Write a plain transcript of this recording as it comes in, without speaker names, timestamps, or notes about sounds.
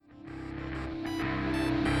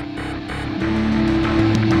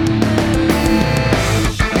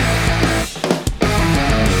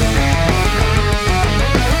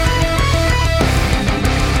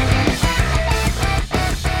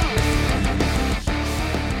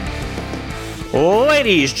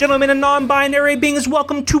Ladies, gentlemen, and non-binary beings,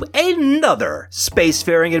 welcome to another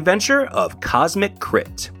spacefaring adventure of Cosmic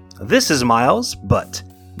Crit. This is Miles, but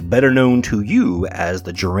better known to you as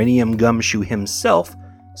the geranium gumshoe himself,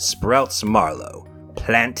 Sprouts Marlowe,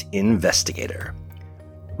 Plant Investigator.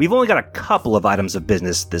 We've only got a couple of items of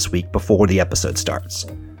business this week before the episode starts.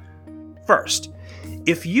 First,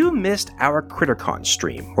 if you missed our CritterCon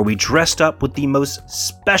stream, where we dressed up with the most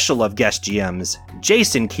special of guest GMs,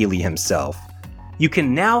 Jason Keeley himself, you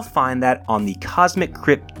can now find that on the Cosmic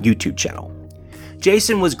Crit YouTube channel.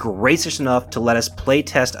 Jason was gracious enough to let us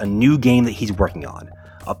playtest a new game that he's working on,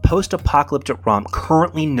 a post-apocalyptic romp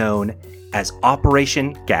currently known as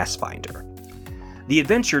Operation Gasfinder. The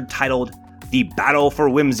adventure, titled The Battle for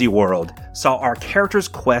Whimsy World, saw our characters'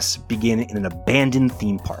 quests begin in an abandoned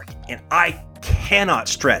theme park, and I cannot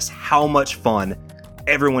stress how much fun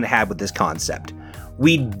everyone had with this concept.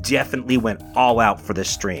 We definitely went all out for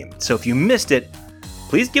this stream, so if you missed it,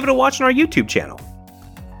 please give it a watch on our YouTube channel.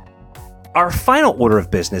 Our final order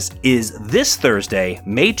of business is this Thursday,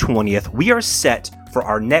 May 20th, we are set for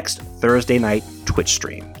our next Thursday night Twitch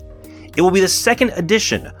stream. It will be the second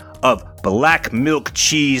edition of Black Milk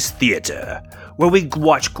Cheese Theater, where we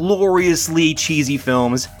watch gloriously cheesy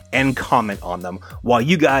films and comment on them while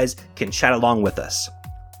you guys can chat along with us.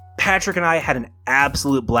 Patrick and I had an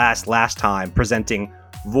absolute blast last time presenting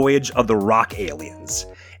Voyage of the Rock Aliens,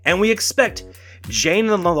 and we expect Jane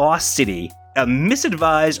and the Lost City, a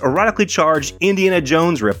misadvised, erotically charged Indiana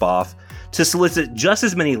Jones ripoff, to solicit just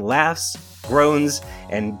as many laughs, groans,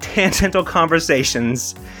 and tangential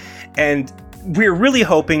conversations, and we're really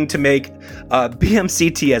hoping to make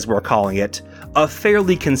BMCT, as we're calling it, a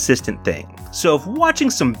fairly consistent thing. So if watching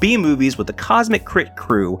some B-movies with the Cosmic Crit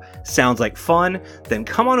crew sounds like fun, then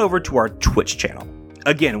come on over to our Twitch channel.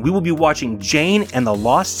 Again, we will be watching Jane and the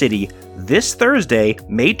Lost City this Thursday,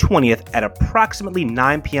 May 20th at approximately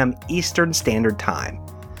 9 p.m. Eastern Standard Time.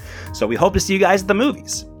 So we hope to see you guys at the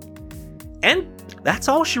movies. And that's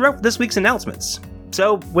all she wrote for this week's announcements.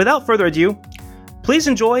 So without further ado, please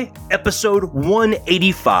enjoy episode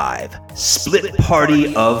 185, Split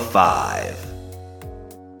Party of 5.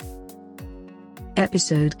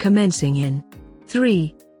 Episode commencing in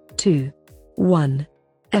 3, 2, 1.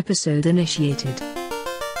 Episode initiated.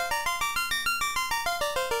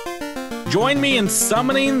 Join me in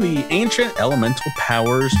summoning the ancient elemental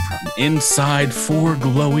powers from inside 4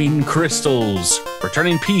 glowing crystals,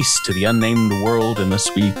 returning peace to the unnamed world in this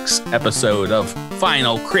week's episode of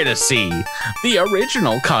Final Criticy, the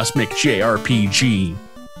original Cosmic JRPG.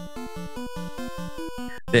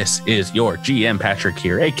 This is your GM Patrick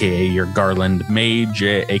here, aka your Garland Mage,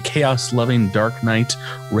 a chaos-loving Dark Knight,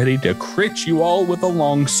 ready to crit you all with a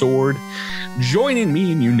longsword. Joining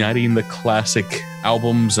me in uniting the classic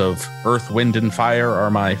albums of Earth, Wind, and Fire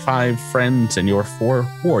are my 5 friends and your 4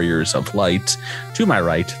 warriors of light. To my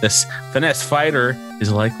right, this finesse fighter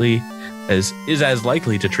is as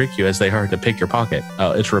likely to trick you as they are to pick your pocket.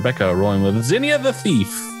 It's Rebecca rolling with Zinnia the Thief.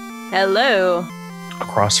 Hello.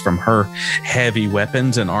 Across from her, heavy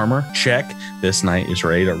weapons and armor, check. This knight is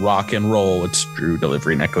ready to rock and roll. It's Drew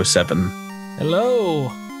delivering Echo 7.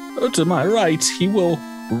 Hello. To my right, he will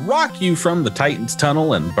rock you from the Titan's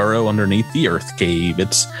tunnel and burrow underneath the Earth cave.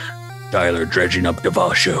 It's Tyler dredging up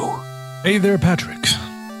Devasho. Hey there, Patrick.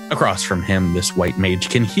 Across from him, this white mage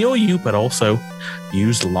can heal you, but also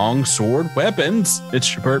use long sword weapons. It's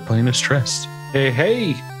Shabert playing his Trist.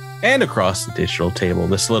 Hey. And across the digital table,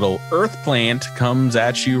 this little earth plant comes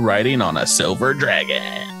at you riding on a silver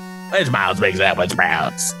dragon. It's Miles Big Sandwich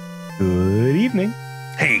Sprouts. Good evening.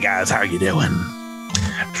 Hey guys, how are you doing?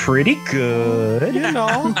 Pretty good, you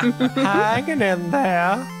know, hanging in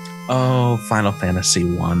there. Oh, Final Fantasy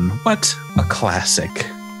 1. What a classic.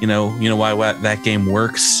 You know why that game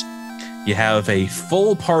works? You have a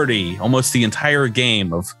full party, almost the entire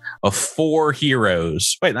game of 4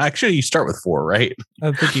 heroes. Wait, actually, you start with 4, right?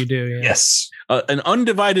 I think you do, yeah. Yes. An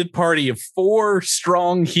undivided party of 4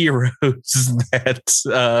 strong heroes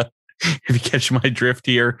that, if you catch my drift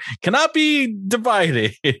here, cannot be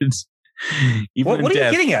divided. What are you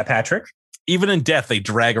getting at, Patrick? Even in death, they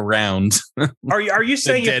drag around. Are you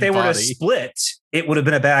saying if they were to split, it would have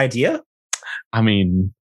been a bad idea? I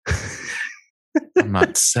mean, I'm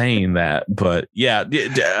not saying that, but yeah.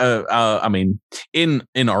 I mean, in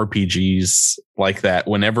RPGs like that,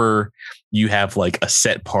 whenever you have like a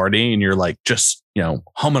set party and you're like just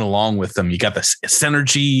humming along with them, you got this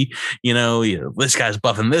synergy. This guy's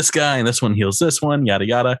buffing this guy, and this one heals this one, yada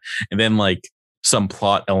yada, and then like some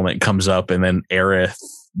plot element comes up, and then Aerith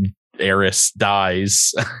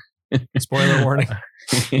dies. Spoiler warning.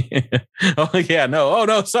 Oh yeah, no. Oh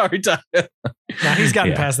no, sorry, Tyler. Now he's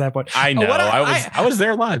gotten past that point. I know. I was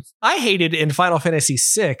there live. I hated in Final Fantasy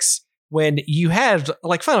VI when you had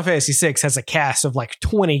like Final Fantasy VI has a cast of like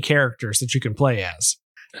 20 characters that you can play as,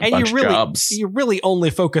 and you really only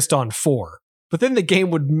focused on 4. But then the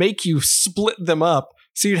game would make you split them up.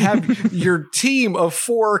 So you'd have your team of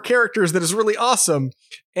 4 characters that is really awesome,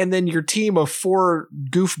 and then your team of 4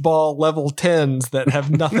 goofball level 10s that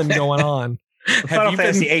have nothing going on. Final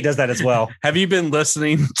Fantasy VIII does that as well. Have you been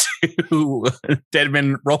listening to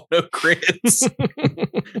Deadman Roll No Crits?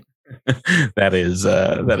 That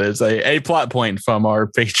is a plot point from our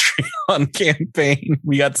Patreon campaign.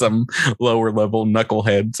 We got some lower level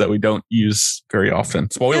knuckleheads that we don't use very often.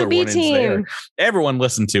 Spoiler warnings there. Everyone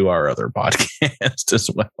listen to our other podcast as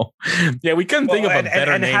well. Yeah, we couldn't think of a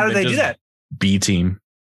better name. How do they do that? B Team.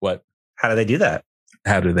 What? How do they do that?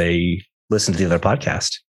 How do they listen to the other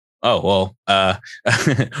podcast? Oh, well,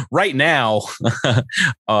 right now,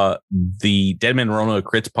 the Deadman Roll No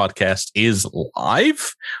Crits podcast is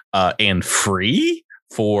live and free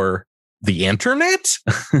for the internet.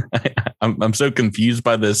 I'm so confused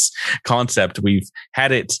by this concept. We've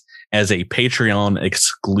had it as a Patreon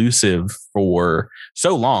exclusive for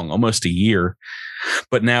so long, almost a year.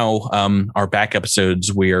 But now our back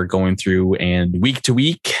episodes, we are going through and week to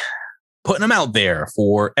week, putting them out there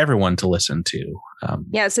for everyone to listen to.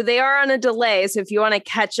 So they are on a delay. So if you want to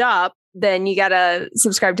catch up, then you got to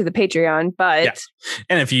subscribe to the Patreon. But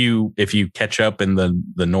and if you catch up in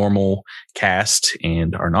the normal cast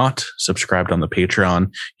and are not subscribed on the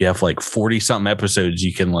Patreon, you have like 40 something episodes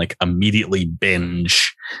you can like immediately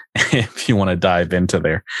binge if you want to dive into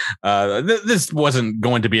there. This wasn't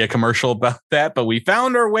going to be a commercial about that, but we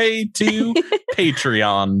found our way to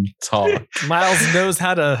Patreon talk. Miles knows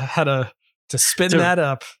how to spin that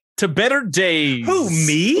up. To better days. Who,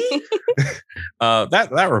 me?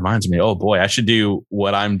 That reminds me. Oh boy, I should do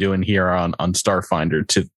what I'm doing here on Starfinder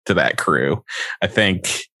to that crew. I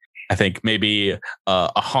think maybe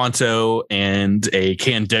a Honto and a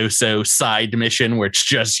Candoso side mission where it's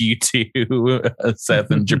just you two,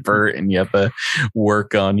 Seth and Jabert, and you have to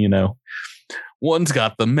work on, one's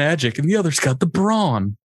got the magic and the other's got the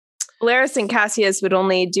brawn. Laris and Cassius would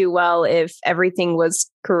only do well if everything was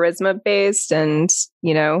charisma based and,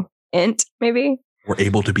 int maybe. We're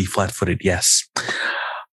able to be flat-footed, yes.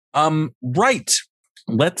 Right.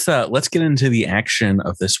 Let's get into the action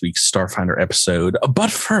of this week's Starfinder episode. But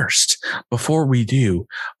first, before we do,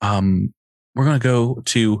 we're going to go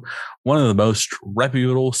to one of the most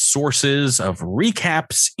reputable sources of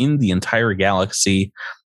recaps in the entire galaxy,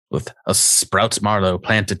 with a Sprouts Marlowe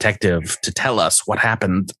plant detective to tell us what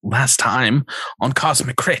happened last time on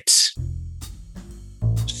Cosmic Crit.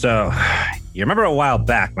 So, you remember a while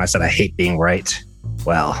back when I said I hate being right?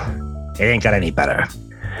 Well, it ain't got any better.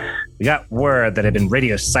 We got word that had been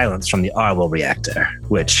radio silence from the Arwell reactor,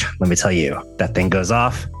 which, let me tell you, that thing goes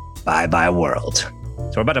off, bye-bye world.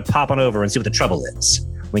 So we're about to pop on over and see what the trouble is.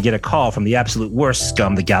 We get a call from the absolute worst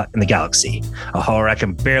scum in the galaxy, a horror I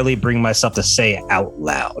can barely bring myself to say out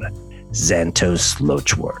loud, Xantos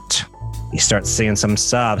Lochwort. He starts saying some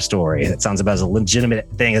sob story that sounds about as legitimate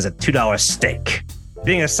thing as a $2 steak.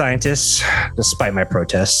 Being a scientist, despite my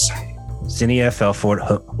protests, Zinnia fell for it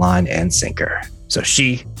hook, line, and sinker. So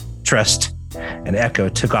she, Trust, and Echo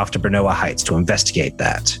took off to Bernoa Heights to investigate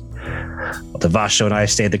that. Well, Devasho and I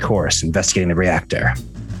stayed the course, investigating the reactor.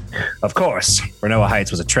 Of course, Bernoa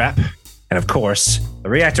Heights was a trap, and of course, the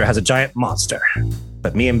reactor has a giant monster.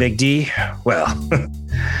 But me and Big D, well,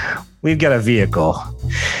 we've got a vehicle.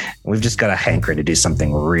 We've just got a hankering to do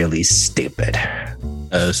something really stupid.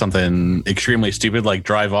 Something extremely stupid, like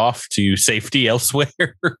drive off to safety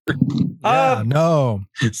elsewhere. No.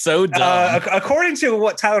 So dumb. According to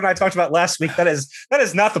what Tyler and I talked about last week, that is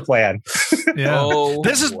not the plan. Yeah.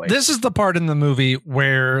 This is the part in the movie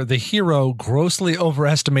where the hero grossly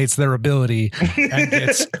overestimates their ability and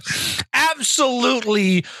gets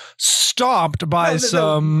absolutely stomped by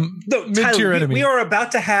some mid-tier enemy. We are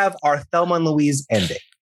about to have our Thelma and Louise ending.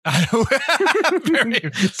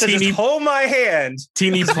 So just hold my hand.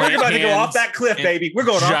 Teeny we're about to go off that cliff, baby. We're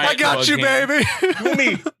going off. I got you, baby.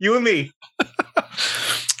 You and me.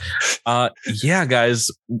 Yeah, guys.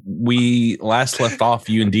 We last left off.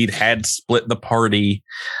 You indeed had split the party,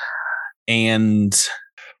 and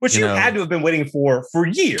which you had to have been waiting for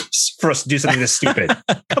years for us to do something this stupid.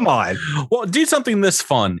 Come on. Well, do something this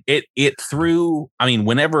fun. It threw,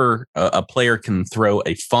 whenever a player can throw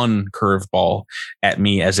a fun curveball at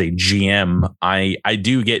me as a GM, I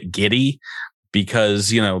do get giddy, because,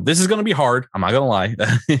 this is going to be hard. I'm not going to lie.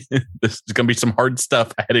 This is going to be some hard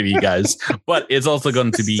stuff ahead of you guys, but it's also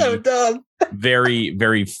going to be so dumb. very,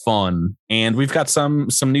 very fun. And we've got some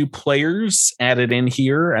new players added in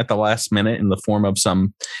here at the last minute in the form of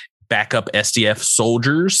some backup SDF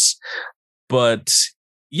soldiers. But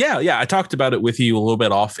yeah, I talked about it with you a little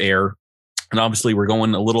bit off air. And obviously, we're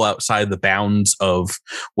going a little outside the bounds of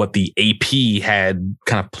what the AP had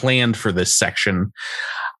kind of planned for this section.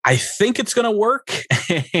 I think it's going to work.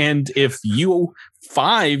 And if you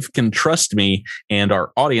 5 can trust me and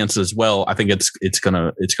our audience as well, I think it's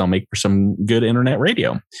gonna make for some good internet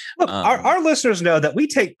radio. Look, our listeners know that we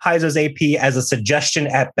take Paizo's AP as a suggestion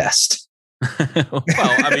at best. Well,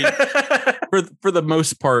 I mean, for the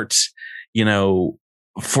most part,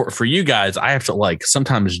 for you guys, I have to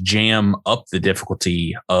sometimes jam up the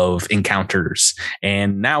difficulty of encounters.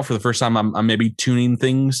 And now for the first time, I'm maybe tuning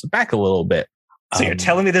things back a little bit. So you're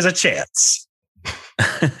telling me there's a chance?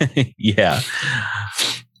 Yeah.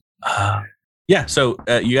 So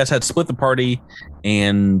you guys had split the party,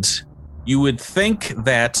 and you would think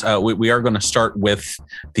that we are going to start with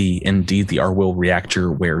the Arwill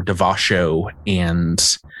reactor, where Devasho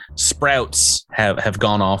and Sprouts have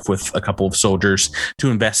gone off with a couple of soldiers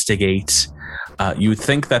to investigate. You would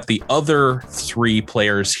think that the other 3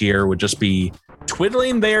 players here would just be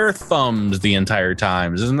twiddling their thumbs the entire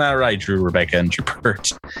time. Isn't that right, Drew, Rebecca, and Jupert?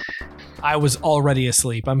 I was already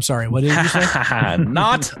asleep. I'm sorry. What did you say?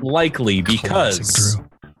 Not likely, because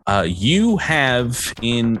you have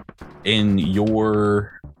in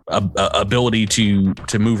your ability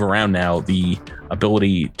to move around now the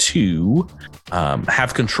ability to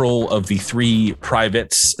have control of the 3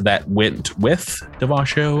 privates that went with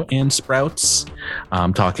Devasho and Sprouts.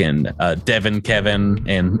 I'm talking Devin, Kevin,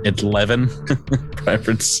 and 11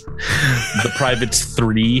 privates. The privates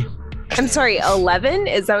 3. I'm sorry, 11?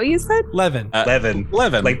 Is that what you said? 11. 11.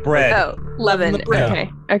 Like bread. Oh, 11.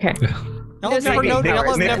 Okay. Y'all have never known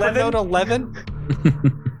 11?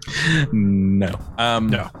 No.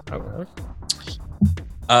 No.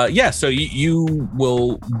 So you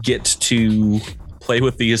will get to play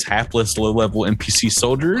with these hapless low-level NPC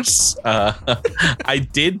soldiers. I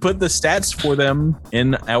did put the stats for them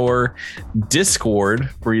in our Discord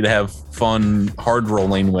for you to have fun hard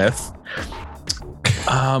rolling with.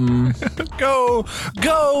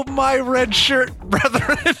 Go, my red shirt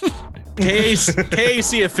brethren.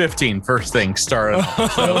 KAC of 15, first thing started.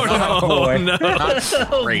 Boy.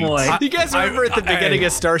 You guys remember at the beginning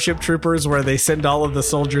of Starship Troopers where they send all of the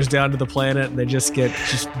soldiers down to the planet and they just get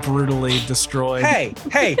brutally destroyed? Hey,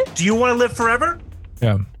 do you want to live forever?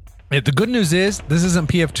 Yeah. The good news is this isn't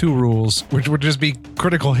PF2 rules, which would just be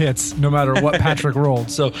critical hits no matter what Patrick rolled.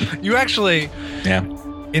 So you actually,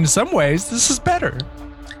 in some ways, this is better.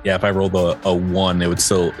 Yeah, if I rolled a 1, it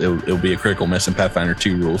would be a critical miss in Pathfinder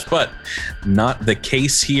 2 rules, but not the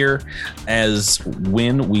case here. As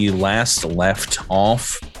when we last left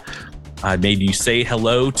off, I made you say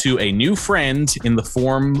hello to a new friend in the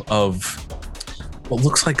form of what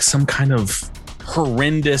looks like some kind of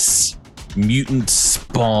horrendous mutant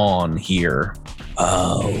spawn here.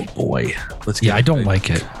 Oh boy, I don't like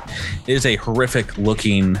it. It is a horrific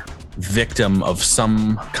looking victim of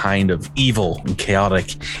some kind of evil and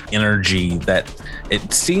chaotic energy that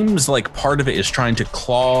it seems like part of it is trying to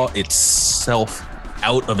claw itself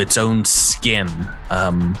out of its own skin.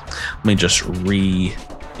 Let me just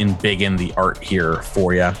embiggen the art here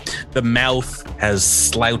for you. The mouth has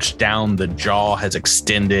slouched down, the jaw has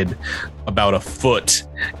extended about a foot,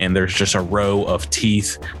 and there's just a row of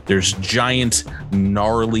teeth. There's giant,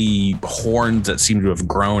 gnarly horns that seem to have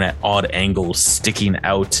grown at odd angles sticking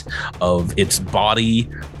out of its body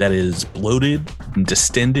that is bloated and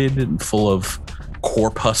distended and full of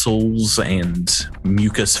corpuscles and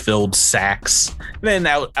mucus-filled sacs. And then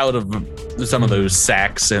out of some of those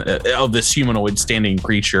sacs of this humanoid standing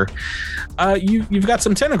creature, you've got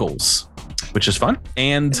some tentacles, which is fun.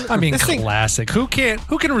 And I mean, classic. Who can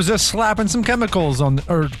resist slapping some chemicals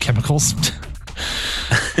chemicals?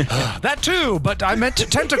 That too, but I meant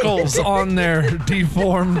tentacles on their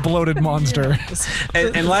deformed, bloated monster.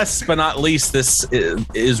 And last but not least, this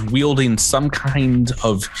is wielding some kind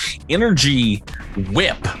of energy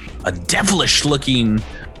whip, a devilish-looking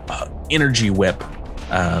energy whip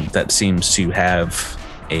that seems to have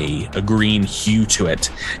a green hue to it.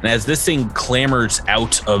 And as this thing clambers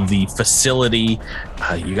out of the facility,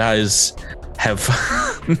 you guys have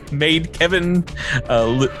made Kevin,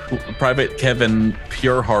 Private Kevin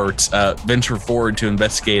Pureheart, venture forward to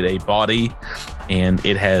investigate a body, and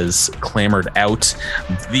it has clambered out.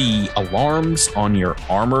 The alarms on your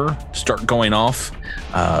armor start going off,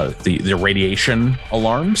 the radiation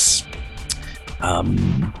alarms.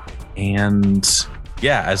 And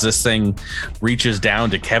yeah, as this thing reaches down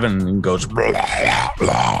to Kevin and goes,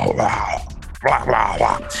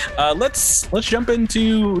 let's jump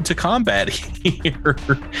into combat here.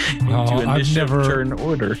 Into initiative turn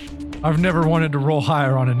order. I've never wanted to roll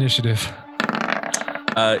higher on initiative.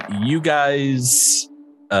 You guys,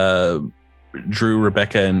 Drew,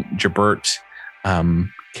 Rebecca, and Jabert,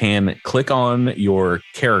 can click on your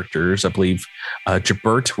characters. I believe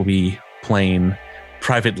Jabert will be playing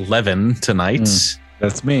Private Levin tonight.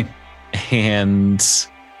 That's me. And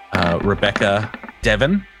Rebecca,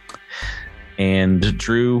 Devin. And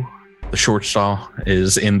Drew, the short saw,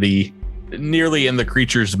 is nearly in the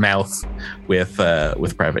creature's mouth with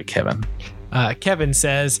Private Kevin. Kevin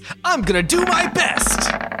says, "I'm gonna do my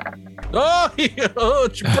best." Oh,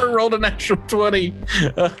 Chipper rolled a natural 20.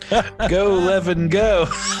 Go, Levin, go.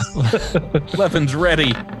 Levin's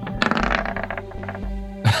ready.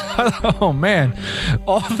 Oh man,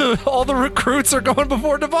 all the recruits are going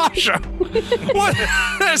before Devasho. What?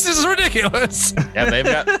 This is ridiculous. Yeah, they've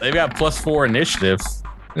got +4 initiative.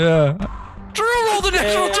 Yeah. Drew rolled a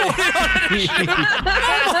natural 20 on initiative.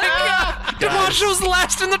 Oh my god! Devasho's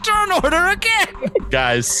last in the turn order again.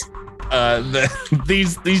 Guys,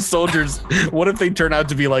 these soldiers, what if they turn out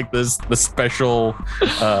to be like the special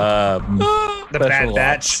the Bad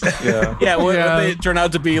Batch? Yeah, what if they turn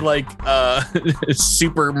out to be like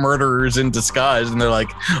super murderers in disguise, and they're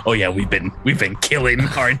like, oh yeah, we've been killing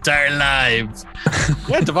our entire lives.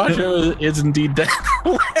 Yeah, Devasho is indeed dead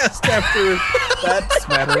last after that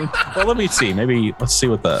smattering. Well, let me see. Maybe let's see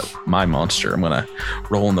what my monster. I'm gonna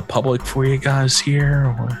roll in the public for you guys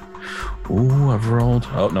here. Ooh, I've rolled.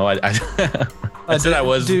 Oh no, I said I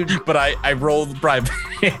was, dude, but I rolled private.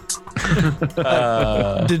 Did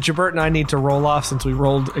Jabert and I need to roll off since we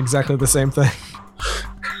rolled exactly the same thing?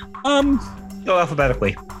 Go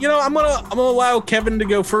alphabetically. You know, I'm gonna allow Kevin to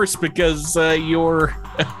go first because you're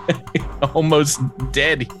almost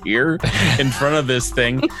dead here in front of this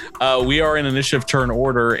thing. We are in initiative turn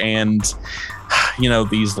order, and you know,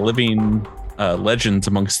 these living legends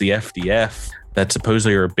amongst the FDF that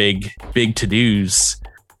supposedly are big to-dos,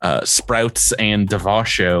 Sprouts and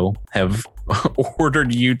Devasho have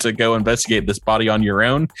ordered you to go investigate this body on your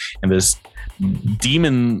own, and this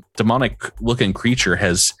demonic looking creature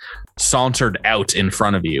has sauntered out in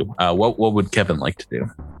front of you. What would Kevin like to do?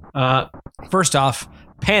 First off,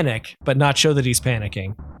 panic, but not show that he's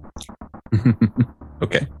panicking.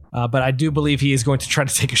 Okay. But I do believe he is going to try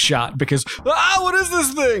to take a shot because, what is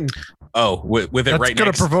this thing? Oh, with it that's right gonna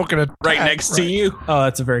next, provoke an attack, right next to you. Oh,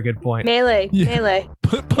 that's a very good point. Melee.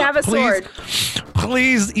 Have a sword.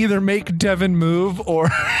 Please either make Devin move or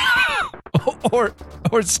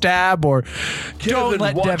stab, or don't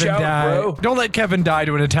let Devin die. Bro. Don't let Kevin die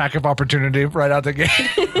to an attack of opportunity right out the gate.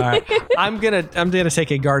 All right. I'm gonna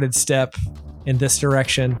take a guarded step in this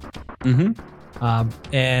direction. And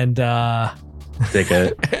take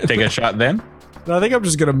a shot then. No, I think I'm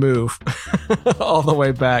just gonna move all the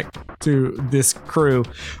way back to this crew.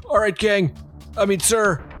 All right, gang.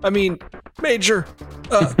 Major.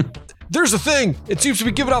 There's a thing. It seems to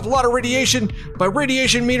be giving off a lot of radiation. My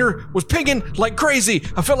radiation meter was pinging like crazy.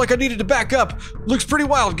 I felt like I needed to back up. Looks pretty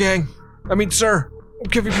wild, gang. Sir, I'm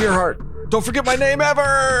Kevin Pierhart. Don't forget my name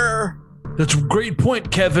ever. That's a great point,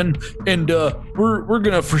 Kevin. And we're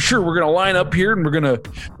gonna line up here, and we're gonna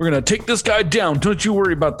take this guy down. Don't you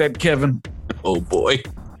worry about that, Kevin. Oh boy.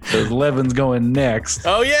 So Levin's going next.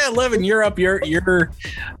 Oh yeah, Levin, you're up. You're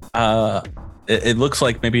it looks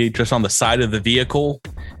like maybe just on the side of the vehicle.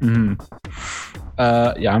 Yeah,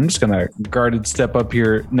 I'm just gonna guarded step up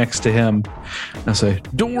here next to him and say,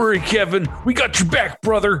 "Don't worry, Kevin. We got your back,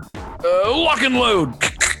 brother. Lock and load."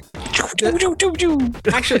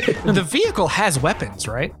 Actually, the vehicle has weapons,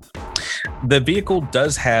 right? The vehicle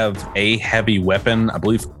does have a heavy weapon. I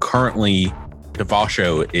believe currently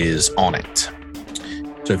Devasho is on it.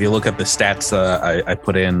 So if you look at the stats I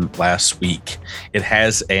put in last week, it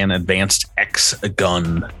has an advanced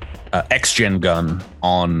X-gen gun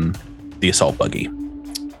on the assault buggy.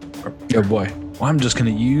 Oh boy. Well, I'm just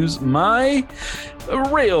going to use my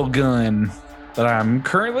rail gun that I'm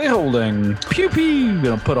currently holding. Pew pew.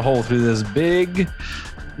 Going to put a hole through this big,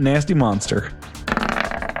 nasty monster.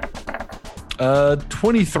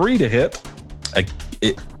 23 to hit.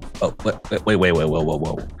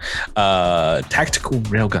 Whoa. Tactical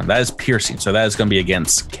railgun. That is piercing. So that is going to be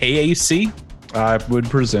against KAC. I would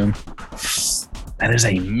presume. That is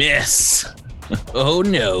a miss. Oh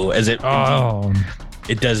no. As it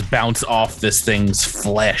does bounce off this thing's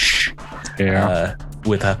flesh. Yeah.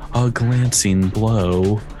 With a glancing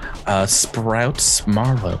blow. Sprouts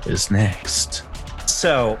Marlowe is next.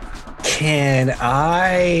 So Can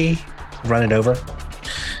I run it over?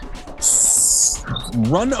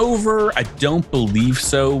 Run over, I don't believe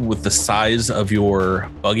so with the size of your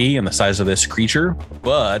buggy and the size of this creature,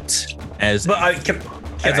 but as I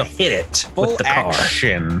hit it with the car?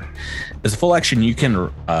 As a full action, you can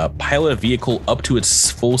pilot a vehicle up to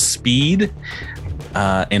its full speed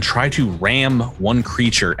and try to ram one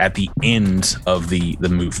creature at the end of the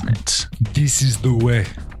movement. This is the way.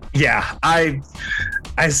 Yeah, I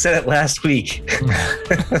said it last week.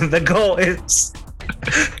 The goal is...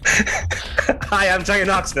 Hi, I'm Tony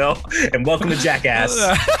Knoxville, and welcome to Jackass.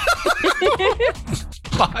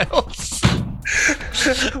 Miles.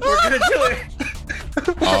 We're gonna do it.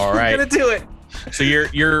 All right. We're gonna do it. So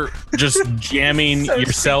you're just jamming So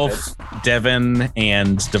yourself, stupid. Devin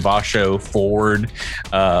and Devasho forward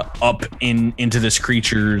up into this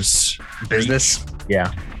creature's Business.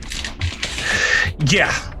 Yeah.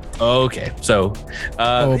 Yeah. Okay, so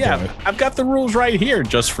boy. I've got the rules right here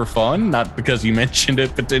just for fun, not because you mentioned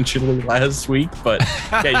it potentially last week, but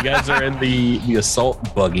yeah, you guys are in the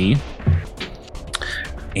assault buggy.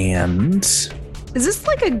 And Is this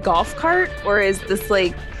like a golf cart or is this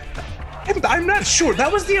like... I'm not sure.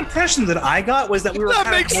 That was the impression that I got, was that we were That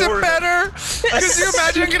kind makes of more... it better. Because you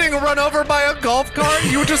imagine getting run over by a golf cart?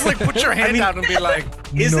 You would just like put your hand out and be like,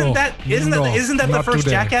 Isn't that the not first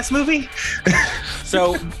today. Jackass movie?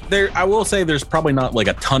 so I will say there's probably not like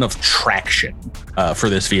a ton of traction for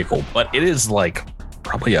this vehicle, but it is like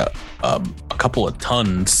probably a couple of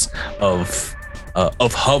tons of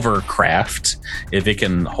hovercraft. If it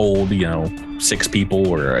can hold, 6 people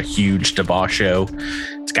or a huge Devasho,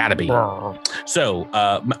 it's got to be. So,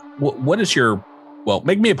 what is your? Well,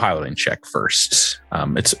 make me a piloting check first.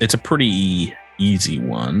 It's a pretty easy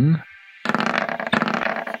one.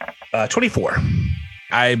 24.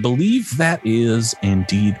 I believe that is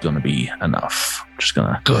indeed going to be enough. I'm just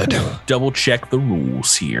gonna double check the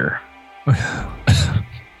rules here.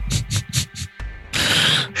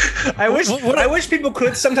 I wish people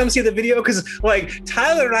could sometimes see the video, because like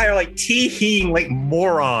Tyler and I are like teeing like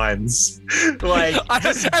morons. Like,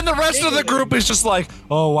 and the rest of the group is just like,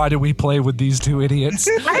 oh, why do we play with these two idiots?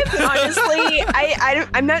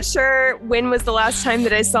 I'm not sure when was the last time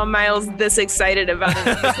that I saw Miles this excited about an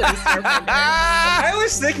episode of Starfinder. I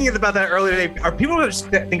was thinking about that earlier today. Are people gonna just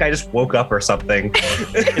think I just woke up or something?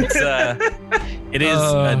 It is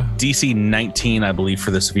a DC 19, I believe,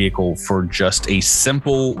 for this vehicle for just a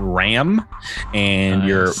simple ram, and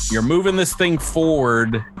Nice. you're moving this thing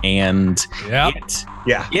forward, and Yep.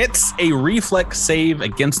 it's a reflex save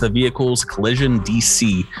against the vehicle's collision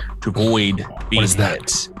DC to avoid being is that?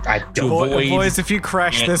 hit. I To don't. avoid Boys, if you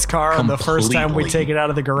crash it this car the first time we completely. take it out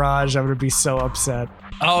of the garage, I'm going to be so upset.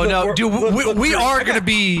 Oh, no, Look, dude, look, we are going to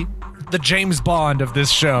be the James Bond of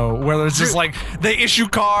this show, where it's just like they issue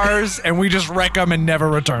cars and we just wreck them and never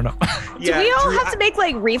return them. Do we all have to make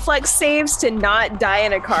like reflex saves to not die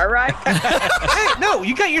in a car wreck? Hey, no,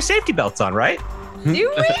 you got your safety belts on, right? Do we?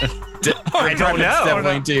 I don't know.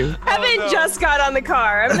 Definitely do. Evan just got on the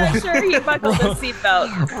car. I'm not sure he buckled his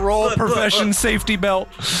seatbelt. Roll Look, profession look. safety belt.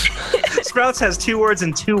 Sprouts has 2 words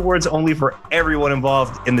and 2 words only for everyone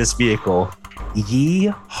involved in this vehicle.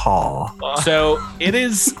 Yeehaw. So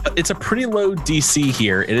it's a pretty low DC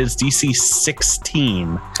here. It is DC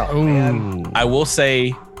 16. Ooh. I will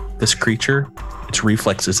say this creature, its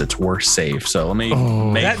reflex is its worst save. So let me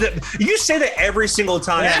make You say that every single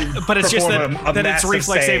time. But it's just perform that its massive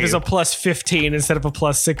reflex save is a plus 15 instead of a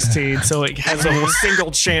plus 16, so it has a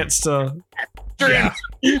single chance to... Yeah.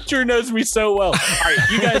 Drew knows me so well. All right,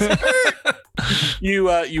 you guys,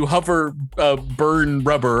 you hover, burn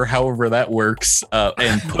rubber, however that works,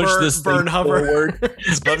 and push this burn thing hover. forward.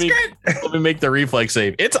 let me make the reflex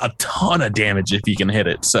save. It's a ton of damage if you can hit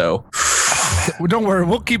it. So Well, don't worry,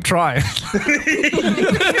 we'll keep trying. This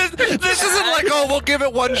isn't like, oh, we'll give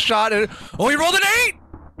it one shot. And, oh, he rolled an 8.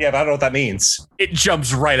 Yeah, but I don't know what that means. it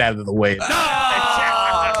jumps right out of the way.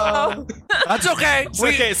 Oh. That's okay.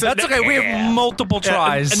 Okay, so that's okay. We have multiple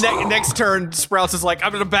tries. And next turn, Sprouts is like,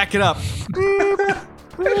 I'm going to back it up.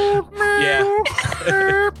 Yeah.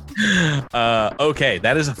 Okay,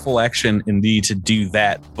 that is a full action indeed to do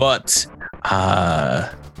that. But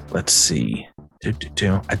let's see.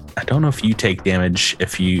 I don't know if you take damage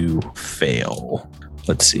if you fail.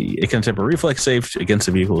 Let's see. It can attempt a reflex save against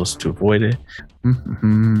the vehicles to avoid it.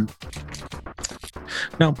 Mm-hmm.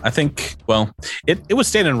 No, I think, well, it was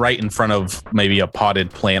standing right in front of maybe a potted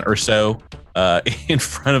plant or so, in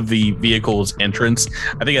front of the vehicle's entrance.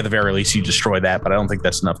 I think at the very least you destroy that, but I don't think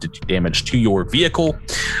that's enough to do damage to your vehicle.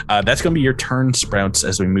 That's going to be your turn, Sprouts,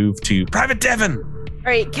 as we move to Private Devin. All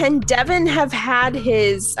right, can Devin have had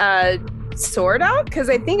his sword out? Because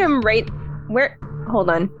I think I'm right where. Hold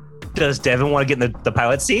on. Does Devin want to get in the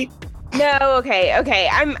pilot seat? No, okay.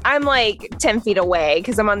 I'm like 10 feet away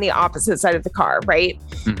because I'm on the opposite side of the car, right?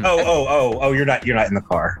 Mm-hmm. Oh, you're not in the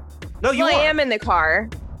car. No, you are. I am in the car.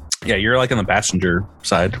 Yeah, you're like on the passenger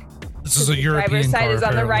side. This is a European driver's side car, is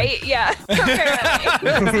on the apparently. right. Yeah.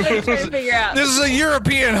 Trying to figure out. This is a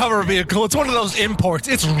European hover vehicle. It's one of those imports.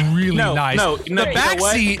 It's really nice. The back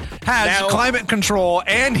seat has climate control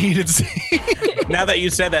and heated seat. Now that you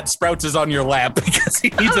said that, Sprouts is on your lap because he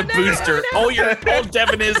needs a booster. No. All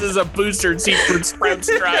Devin is a booster seat for Sprouts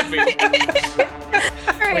driving.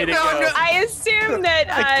 Right, I assume that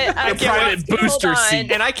a private booster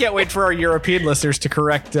seat. And I can't wait for our European listeners to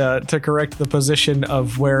correct the position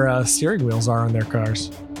of where steering wheels are on their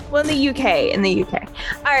cars. Well, in the UK.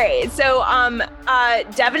 All right. So,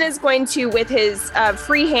 Devin is going to, with his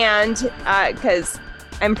free hand, because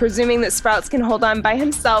I'm presuming that Sprouts can hold on by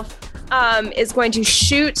himself, is going to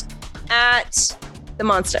shoot at the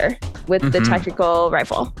monster with the tactical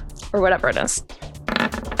rifle or whatever it is.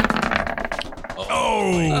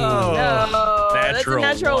 Oh, that's a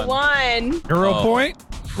natural one. Hero point?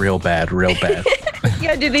 Real bad.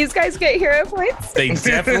 Yeah, do these guys get hero points? They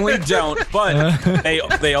definitely don't, but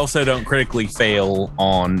they also don't critically fail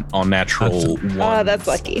on natural ones. Oh, that's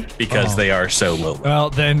lucky. Because they are so low. Well,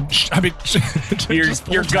 then,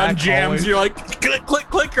 your gun jams. You're like,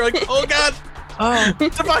 click. You're like, oh, God. Oh,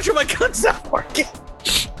 Devasho, my gun's not working.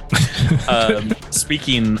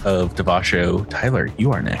 Speaking of Devasho, Tyler,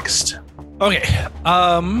 you are next. Okay.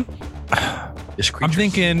 I'm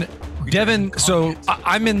thinking, Devin. So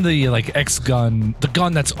I'm in the X gun, the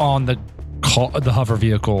gun that's on the hover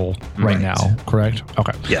vehicle right now. Correct?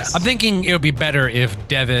 Okay. Yes. I'm thinking it would be better if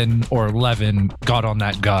Devin or Levin got on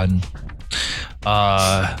that gun.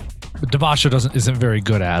 Devasho isn't very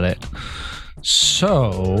good at it.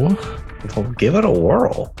 So give it a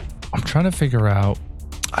whirl. I'm trying to figure out.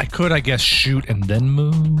 I could, I guess, shoot and then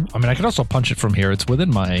move. I mean, I could also punch it from here. It's within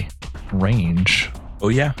my range. Oh,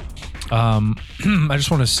 yeah. I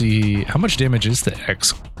just want to see how much damage is the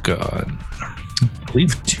X gun. I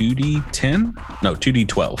believe 2d10? No,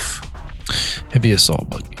 2d12. Heavy assault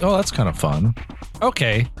buggy. Oh, that's kind of fun.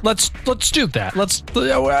 Okay, let's do that.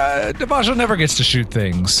 Devasho never gets to shoot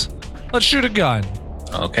things. Let's shoot a gun.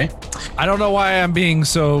 Okay. I don't know why I'm being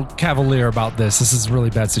so cavalier about this. This is a really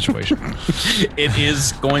bad situation. It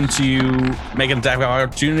is going to make an attack of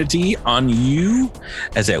opportunity on you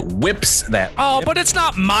as it whips that. Oh, but it's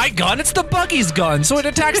not my gun. It's the buggy's gun, so it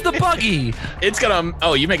attacks the buggy. It's gonna.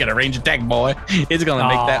 Oh, you make it a range attack, boy. It's gonna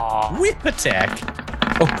make that whip attack.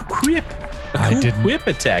 Oh, whip. Whip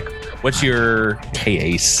attack. What's your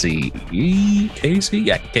KAC? KAC?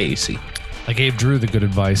 Yeah, KAC. I gave Drew the good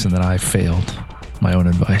advice, and then I failed my own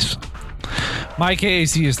advice. My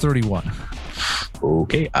KAC is 31.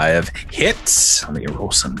 Okay, I have hits. Let me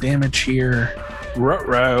roll some damage here.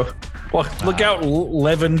 Ruh-roh. Look out,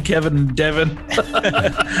 Levin, Kevin, Devin.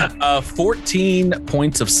 14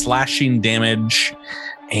 points of slashing damage,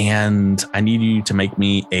 and I need you to make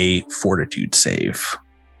me a fortitude save.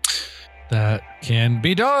 That can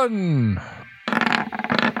be done.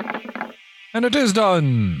 And it is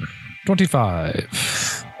done.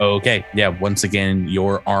 25. Okay, yeah, once again,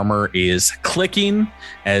 your armor is clicking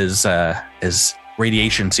as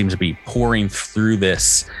radiation seems to be pouring through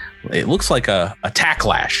this. It looks like a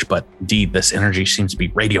tacklash, but indeed, this energy seems to be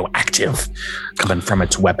radioactive coming from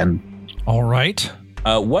its weapon. All right.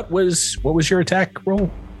 What was your attack roll?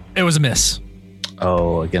 It was a miss.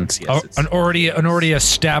 Oh, against yes, an already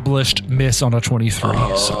established miss on a 23.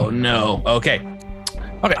 Oh so. no. Okay.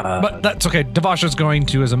 Okay, but that's okay. Devasho's going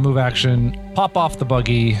to, as a move action, pop off the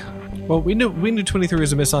buggy. Well, we knew 23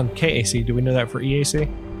 was a miss on KAC. Do we know that for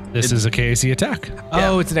EAC? This is a KAC attack.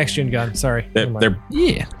 Oh, it's an X-Gen gun. Sorry.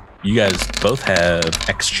 Yeah. You guys both have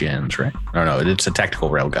X-Gens, right? No, it's a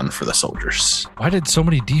tactical railgun for the soldiers. Why did so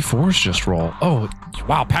many D4s just roll? Oh,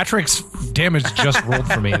 wow. Patrick's damage just rolled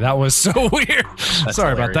for me. That was so weird.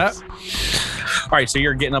 Sorry about that. All right, so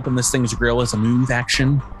you're getting up in this thing's grill as a move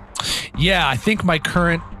action. Yeah, I think my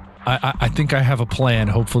current... I think I have a plan,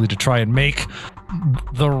 hopefully, to try and make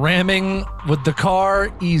the ramming with the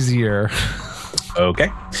car easier.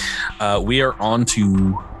 Okay. We are on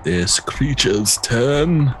to this creature's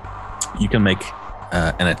turn. You can make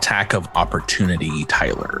an attack of opportunity,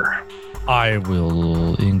 Tyler. I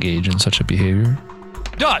will engage in such a behavior.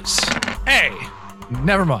 Does. Hey,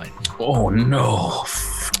 never mind. Oh, no.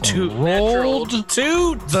 Rolled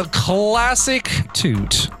toot. The classic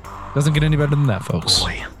toot. Doesn't get any better than that, folks.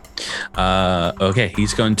 Boy. Okay,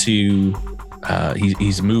 he's going to...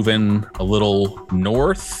 he's moving a little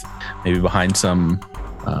north, maybe behind some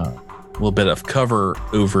little bit of cover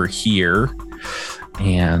over here.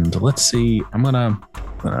 And let's see. I'm gonna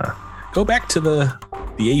go back to the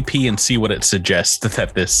AP and see what it suggests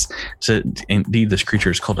that this. So indeed, this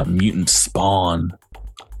creature is called a mutant spawn.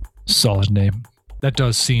 Solid name. That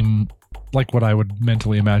does seem like what I would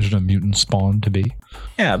mentally imagine a mutant spawn to be.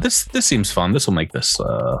 Yeah, this seems fun. This will make this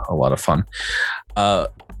a lot of fun.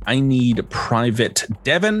 I need Private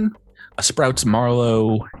Devin, a Sprouts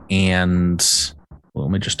Marlowe, and well,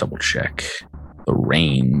 let me just double check the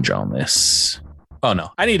range on this. Oh no,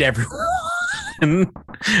 I need everyone.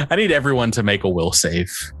 I need everyone to make a will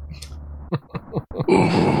save.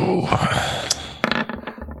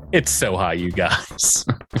 It's so high, you guys.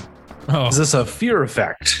 Oh. Is this a fear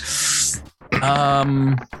effect?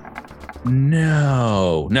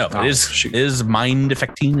 No. It is mind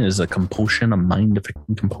affecting. It is a compulsion, a mind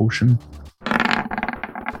affecting compulsion.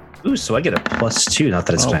 Ooh, so I get a +2. Not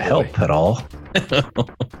that it's going to help at all.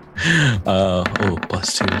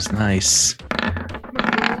 +2 is nice.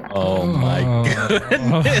 Oh my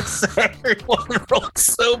goodness. Everyone rolled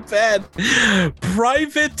so bad.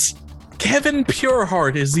 Private Kevin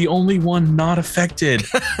Pureheart is the only one not affected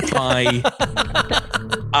by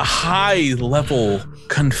a high level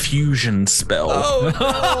confusion spell. Oh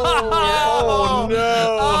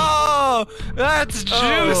no. Oh, that's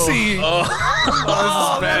juicy.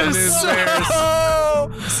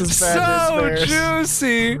 This is so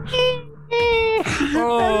juicy.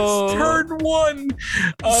 That's turn 1.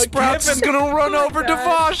 Sprouts is gonna run over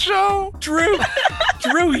Devasho. Drew,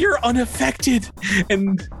 you're unaffected.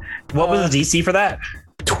 And what was the DC for that?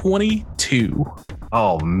 22.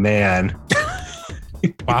 Oh man.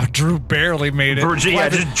 Wow, Drew barely made it.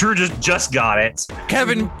 Drew just got it.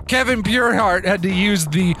 Kevin Pureheart had to use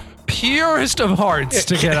the purest of hearts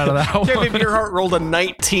to get out of that one. Kevin Pureheart rolled a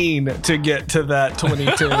 19 to get to that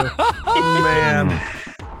 22. Man.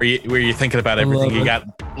 Were you thinking about everything you got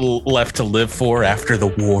left to live for after the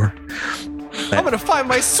war? I'm going to find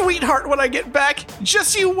my sweetheart when I get back.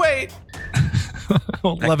 Just you wait.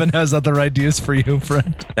 Levin has other ideas for you,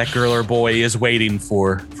 friend. That girl or boy is waiting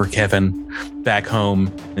for Kevin back home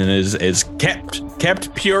and is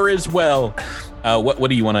kept pure as well. What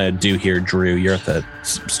do you want to do here, Drew? You're at the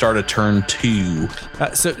start of turn 2.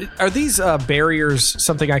 So are these barriers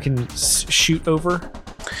something I can shoot over?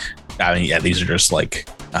 I mean, yeah, these are just like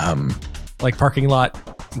parking lot.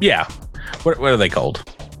 Yeah. What are they called?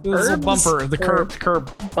 The bumper, the curb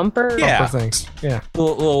bumper. Yeah. Bumper things. Yeah.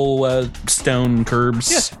 Little stone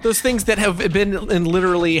curbs. Yeah. Those things that have been in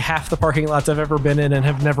literally half the parking lots I've ever been in and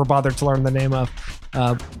have never bothered to learn the name of.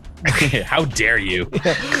 How dare you?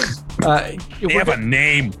 They have a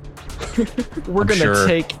name. We're going to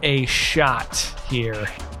take a shot here.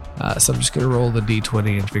 So I'm just going to roll the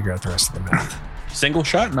D20 and figure out the rest of the math. Single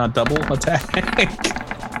shot, not double attack.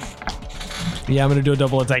 Yeah, I'm going to do a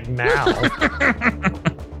double attack now.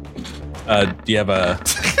 Do you have a...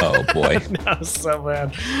 Oh, boy. That was so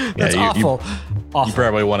bad. That's awful. You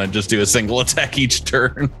probably want to just do a single attack each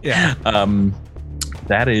turn. Yeah.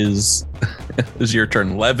 That is your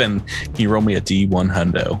turn. Levin, can you roll me a D1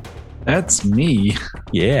 hundo? That's me.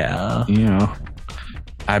 Yeah. Yeah.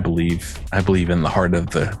 I believe in the heart of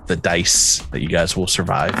the dice that you guys will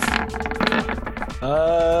survive.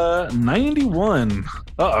 91.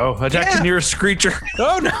 Attack the nearest creature.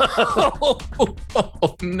 Oh no!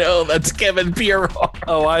 Oh no, that's Kevin Pureheart.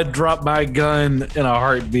 Oh, I dropped my gun in a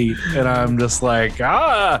heartbeat, and I'm just like,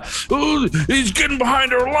 he's getting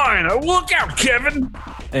behind our line. Look out, Kevin!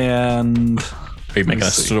 And are you making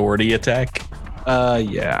a swordy attack?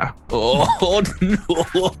 Yeah. Oh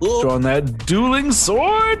no! Drawing that dueling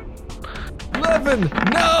sword. 11.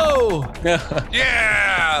 No.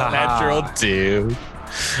 Yeah. Natural 2.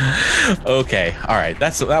 Okay. All right.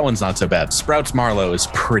 That one's not so bad. Sprouts Marlowe is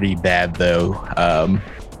pretty bad though.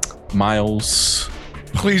 Miles.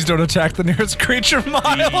 Please don't attack the nearest creature,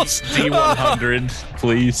 Miles. D100,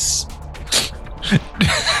 please.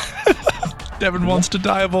 Devin wants to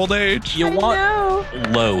die of old age. You want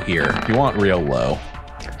low here. You want real low.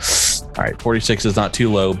 All right, 46 is not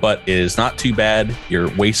too low, but it is not too bad. You're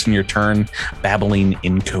wasting your turn babbling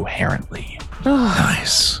incoherently.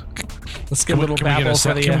 Nice. Let's get a little babble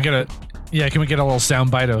for the... Can we get a little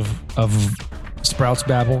soundbite of Sprouts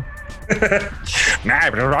babble?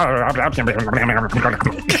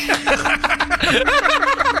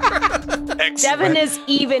 Devin is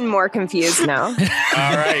even more confused now. All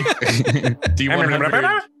right.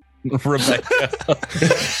 D100. Rebecca.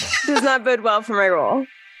 Does not bode well for my roll.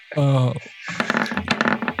 Oh.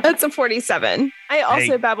 That's a 47. I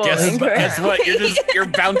also babble. Guess what? You're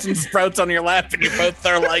bouncing Sprouts on your lap, and you both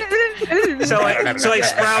are like. So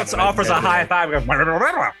Sprouts offers a high five.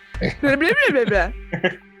 Blah, blah, blah, blah, blah.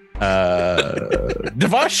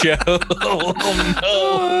 Devasho.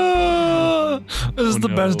 This is the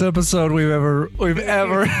best episode we've ever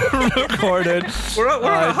recorded. We're on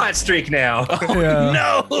a hot streak now. Yeah.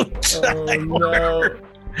 No, Tyler.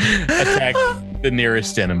 Attack the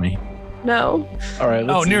nearest enemy. No. All right.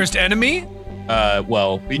 Let's see. Nearest enemy?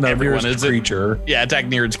 Well, No, everyone nearest is creature. Yeah, attack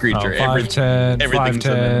nearest creature. 5, 10, everything's 5,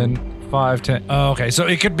 10, 5, 10. Oh, okay, so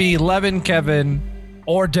it could be Levin, Kevin,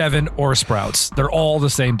 or Devin, or Sprouts. They're all the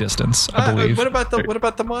same distance, I believe. What about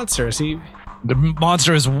the monster? Is he? The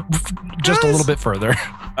monster is just a little bit further.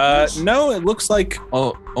 No, it looks like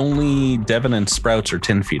only Devin and Sprouts are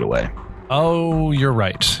 10 feet away. Oh, you're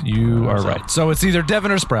right. You are right. So it's either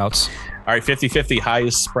Devin or Sprouts. All right, 50-50,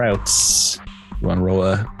 highest Sprouts. You want to roll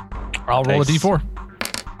a... I'll roll a dice? D4.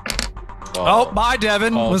 Oh, bye,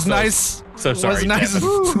 Devin. Oh, was so- nice. So sorry, Was nice.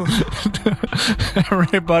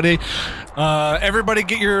 Everybody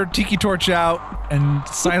get your tiki torch out and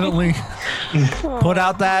silently put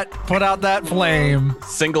out that flame.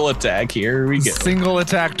 Single attack. Here we go. Single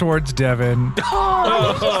attack towards Devin.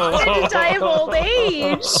 Oh, I'm going to die of old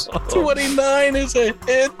age. 29 is a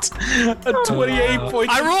hit. A 28 point.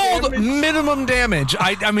 I rolled minimum damage.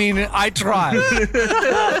 I mean, I tried.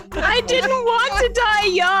 I didn't want to die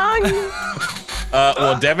young.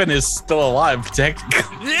 Well, Devin is still alive,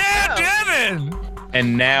 technically. Yeah, Devin.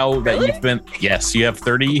 And now that you've been... Yes, you have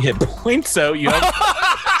 30 hit points, so you have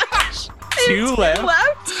 2 left.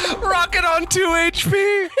 Rocket on 2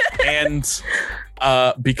 HP. And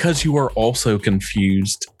because you are also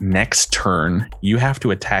confused, next turn, you have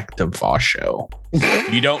to attack Devasho.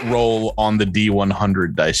 You don't roll on the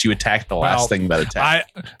D100 dice. You attack the last thing that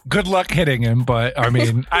attacked. Good luck hitting him, but I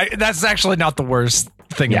mean, that's actually not the worst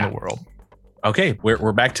thing in the world. Okay,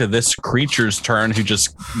 we're back to this creature's turn, who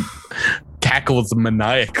just cackles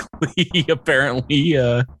maniacally, apparently,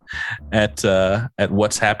 at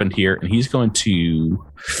what's happened here, and he's going to.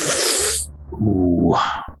 Ooh,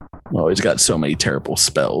 oh, he's got so many terrible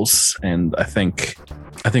spells, and I think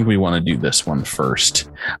we want to do this one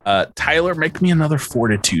first. Tyler, make me another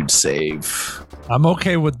Fortitude save. I'm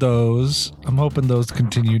okay with those. I'm hoping those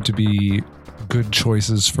continue to be good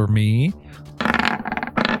choices for me.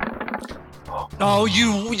 Oh,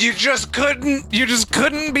 you just couldn't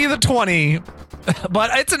be the 20. But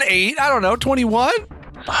it's an 8. I don't know, 21?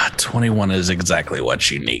 21 is exactly what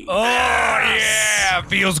you need. Oh, yeah,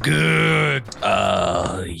 feels good.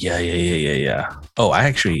 Yeah. Oh, I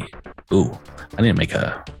need to make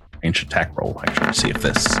a range attack roll actually to see if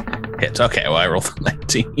this hits. Okay, well, I rolled a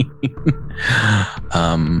 19.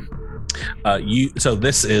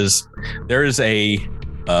 There is a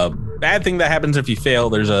bad thing that happens if you fail.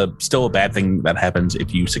 There's still a bad thing that happens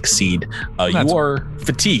if you succeed. You are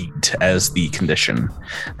fatigued as the condition,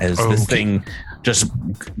 as this thing just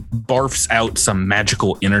barfs out some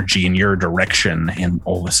magical energy in your direction, and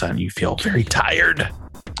all of a sudden you feel very tired.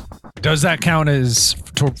 Does that count as,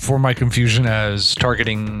 for my confusion, as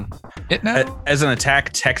targeting it now? As an attack,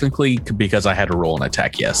 technically, because I had to roll an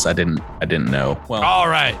attack. Yes, I didn't know. Well, all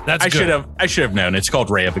right, that's good. I should have known. It's called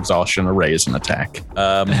Ray of Exhaustion. A ray is an attack.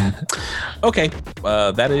 Okay,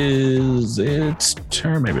 that is its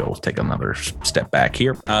turn. Maybe we'll take another step back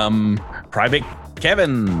here. Private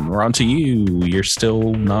Kevin, we're on to you. You're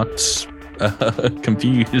still not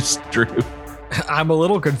confused, Drew. I'm a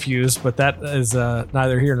little confused, but that is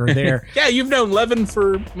neither here nor there. Yeah, you've known Levin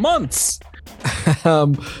for months.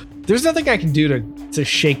 There's nothing I can do to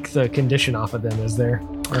shake the condition off of them, is there?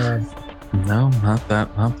 No, not that.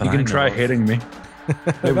 You can try hitting me.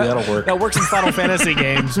 Maybe that'll work. That works in Final Fantasy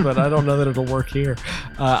games, but I don't know that it'll work here.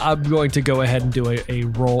 I'm going to go ahead and do a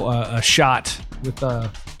roll, a shot with the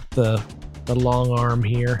long arm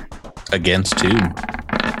here Against who?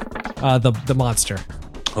 the monster.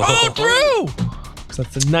 Oh, Drew! So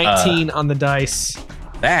that's a 19 on the dice.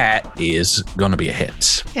 That is going to be a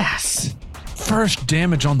hit. Yes. First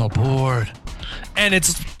damage on the board. And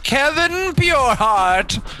it's Kevin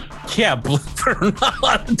Pureheart. Yeah, believe it or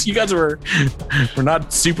not, you guys were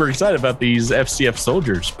not super excited about these FCF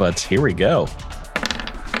soldiers, but here we go.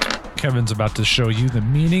 Kevin's about to show you the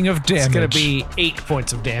meaning of damage. It's going to be 8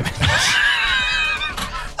 points of damage.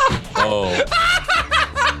 Oh.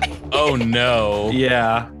 Oh no.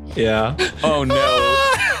 Yeah. Oh no.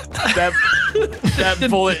 That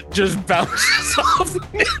bullet just bounces off.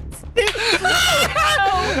 I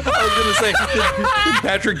was gonna say, did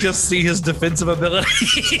Patrick just see his defensive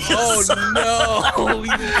abilities? Oh no.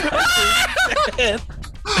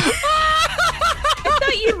 I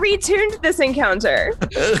thought you retuned this encounter.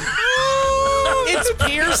 It's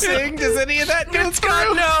piercing. Does any of that go It's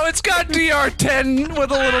got DR10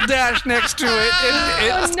 with a little dash next to it.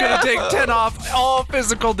 It's gonna take 10 off all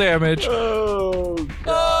physical damage. Oh,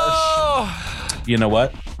 Oh. You know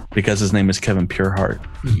what? Because his name is Kevin Pureheart.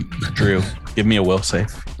 Drew, give me a will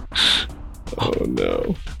save. oh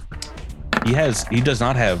no. He does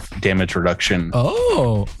not have damage reduction.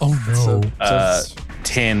 Oh no.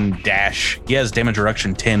 10 dash. He has damage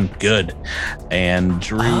reduction 10 good. And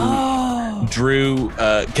Drew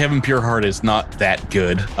Kevin Pureheart is not that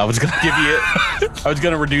good. I was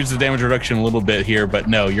gonna reduce the damage reduction a little bit here, but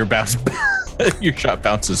no, your shot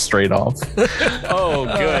bounces straight off. Oh,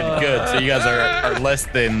 good. So you guys are less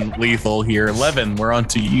than lethal here. 11, we're on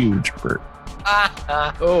to you, Jabert.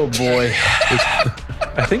 Oh boy.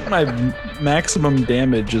 I think my maximum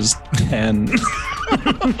damage is 10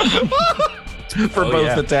 for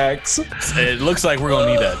both attacks. It looks like we're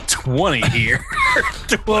gonna need a 20 here.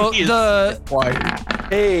 20 Well,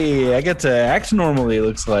 Hey, I get to act normally, it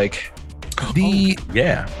looks like. the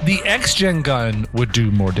the X-Gen gun would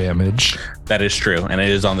do more damage. That is true, and it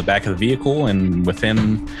is on the back of the vehicle and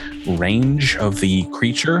within range of the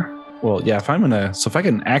creature. Well, yeah, if I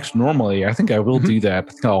can act normally, I think I will do that. I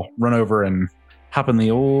think I'll run over and hop in the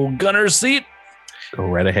old gunner's seat Go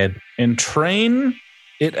right ahead. and train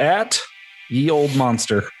it at ye old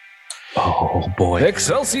monster. Oh boy.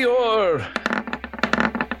 Excelsior!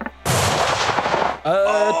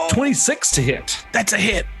 26 to hit. That's a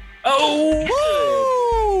hit.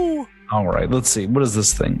 Oh! All right, let's see. What does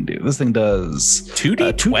this thing do? This thing does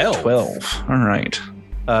 2d12. 12. All right.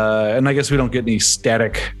 And I guess we don't get any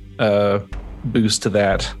static boost to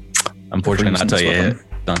that. Unfortunately, not until you Freezing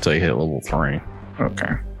hit level 3.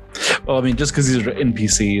 Okay. Well, I mean, just because these are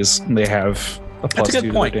NPCs, they have a plus 2 That's a to good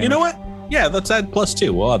their point. You know damage. what? Yeah, let's add +2.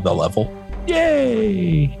 We'll add the level.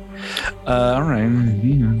 Yay! All right.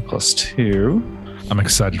 +2. I'm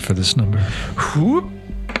excited for this number. Whoop.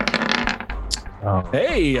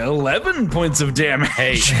 Hey, 11 points of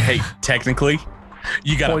damage. Hey, technically,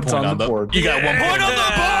 you got Points a point on on the board. You got 1 point on the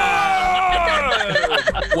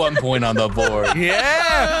board. 1 point on the board.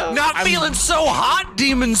 Yeah, not feeling so hot,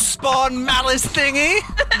 demon spawn malice thingy.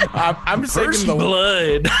 I'm saving First the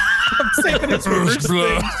blood. I'm saving his worst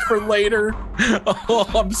things for later. Oh,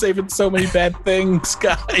 I'm saving so many bad things,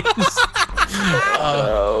 guys.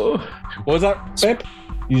 What was that, Pip?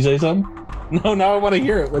 You say something? No, now I want to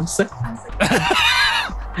hear it. What's that?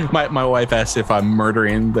 My wife asked if I'm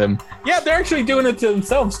murdering them. Yeah, they're actually doing it to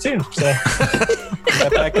themselves too. So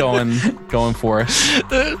got that going for us.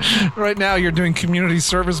 Right now, you're doing community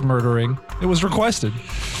service murdering. It was requested.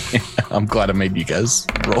 I'm glad I made you guys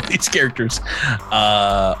roll these characters.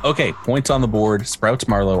 Okay, points on the board. Sprouts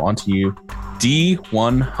Marlowe, onto you.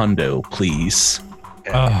 D1 hundo, please.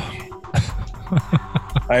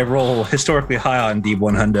 I roll historically high on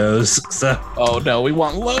D1 hundos, so Oh no, we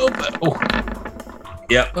want low though.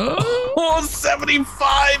 yep. Oh,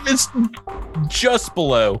 75 is just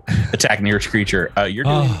below attack nearest creature. You're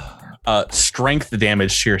doing strength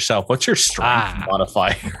damage to yourself. What's your strength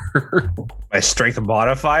modifier? My strength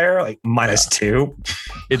modifier, like -2.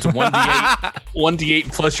 It's 1d8,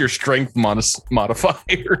 1d8 plus your strength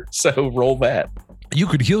modifier. So roll that. You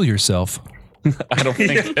could heal yourself. I don't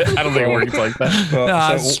think it works like that.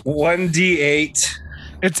 Well, so 1d8.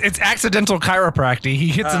 It's accidental chiropractic. He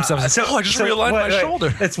hits himself. I just realigned my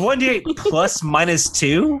shoulder. It's 1d8 plus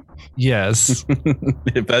 -2. Yes.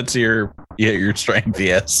 If that's your strength,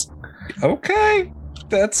 yes. Okay,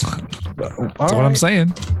 that's That's what I'm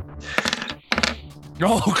saying.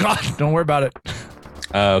 Oh God! Don't worry about it.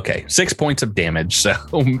 Okay, 6 points of damage. So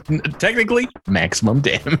technically, maximum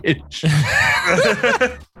damage.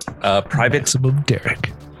 Private Maximum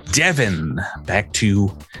Derek. Devin. Back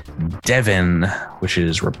to Devin, which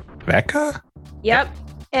is Rebecca. Yep.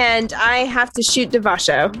 And I have to shoot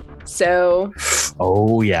Devasho. So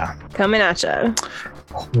Oh yeah. coming at you.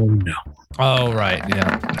 Oh no. Oh right,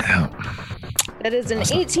 yeah. That is an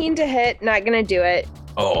 18 to hit. Not gonna do it.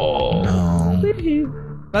 Oh. No.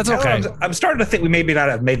 That's okay. I'm starting to think we maybe not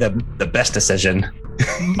have made the best decision.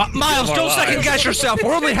 Miles, don't second guess yourself.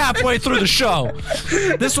 We're only halfway through the show.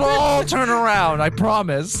 This will all turn around. I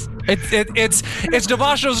promise. It's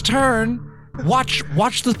Devasho's turn. Watch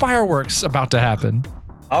the fireworks about to happen.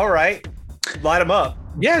 All right, light them up.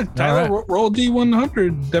 Yeah, Tyler, All roll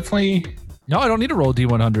D100. Definitely. No, I don't need to roll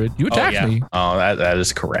D100. You attacked me. Oh, that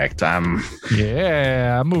is correct. I'm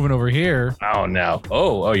moving over here. Oh no.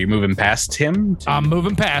 Oh, you're moving past him? I'm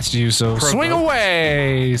moving past you, so swing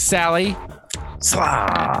away, Sally.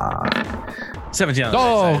 17.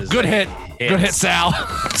 Oh, good hit. Good hit, Sal.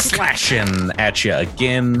 Slashing at you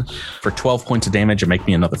again for 12 points of damage and make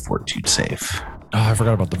me another fortitude save. Oh, I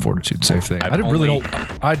forgot about the fortitude save thing. I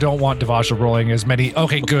don't want Devasha rolling as many.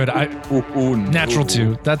 Okay, good. Natural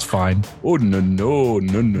 2. That's fine. Oh no.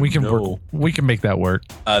 We can make that work.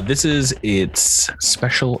 This is its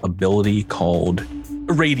special ability called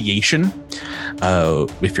Radiation.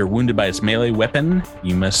 If you're wounded by its melee weapon,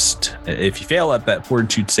 you must, if you fail at that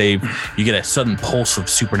fortitude save, you get a sudden pulse of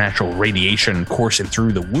supernatural radiation coursing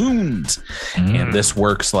through the wounds. And this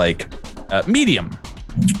works like medium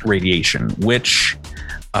radiation, which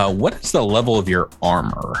what is the level of your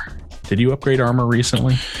armor? Did you upgrade armor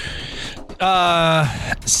recently?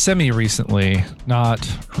 Semi recently, not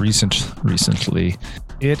recently.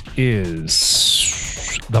 It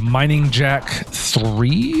is the Mining Jack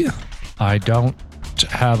 3. I don't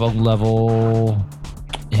have a level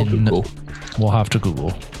in. We'll have to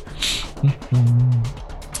Google.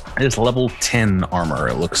 It's level 10 armor,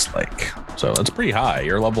 it looks like. So that's pretty high.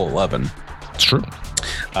 You're level 11. It's true.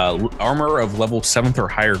 Armor of level 7th or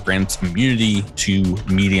higher grants immunity to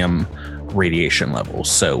medium radiation levels.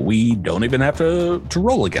 So we don't even have to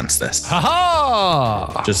roll against this.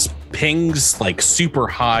 Ha-ha! Just pings like super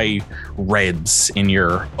high reds in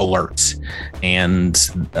your alert. And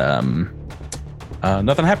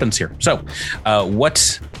nothing happens here. So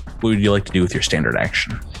what would you like to do with your standard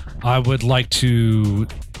action? I would like to...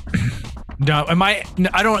 No,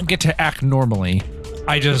 I don't get to act normally.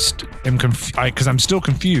 I just am because I'm still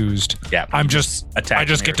confused. Yeah, I'm just attack.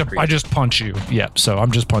 I just punch you. Yep. So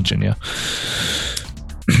I'm just punching you.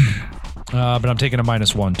 But I'm taking a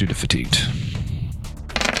 -1 due to fatigued,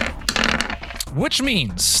 which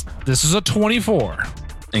means this is a 24,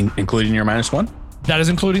 including your -1. That is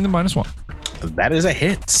including the -1. That is a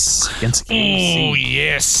hit against AC. Oh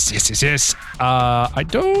yes. I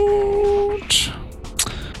don't.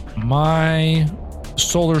 My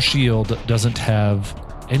solar shield doesn't have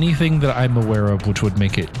anything that I'm aware of which would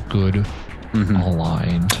make it good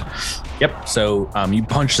aligned. Yep. So you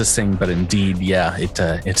punch this thing, but indeed, yeah,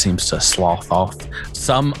 it seems to slough off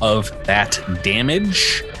some of that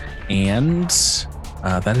damage, and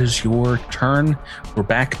that is your turn. We're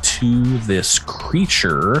back to this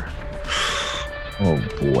creature. Oh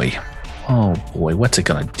boy, what's it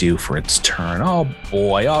gonna do for its turn? Oh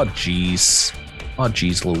boy, oh geez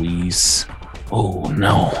Louise. Oh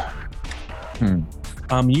no.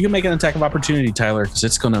 You can make an attack of opportunity, Tyler, because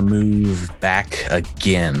it's gonna move back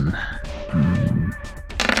again.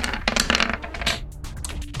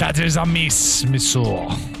 That is a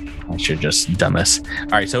missile. I should have just done this.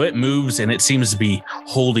 All right, so it moves and it seems to be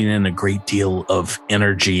holding in a great deal of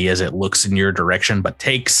energy as it looks in your direction, but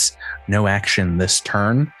takes no action this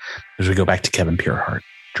turn. As we go back to Kevin Pureheart.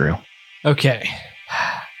 Drew. Okay.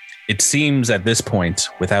 It seems at this point,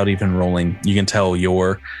 without even rolling, you can tell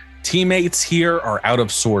your teammates here are out of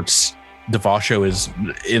sorts. Devasho is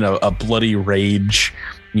in a bloody rage.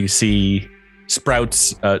 You see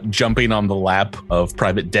Sprouts jumping on the lap of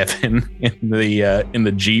Private Devin in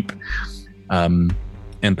the Jeep. And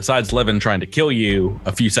besides Levin trying to kill you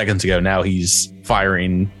a few seconds ago, now he's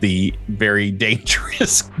firing the very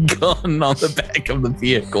dangerous gun on the back of the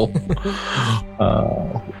vehicle.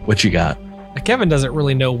 What you got? Kevin doesn't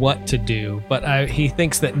really know what to do, but he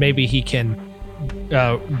thinks that maybe he can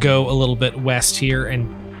go a little bit west here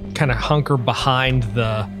and kind of hunker behind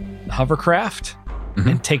the hovercraft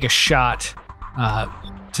and take a shot at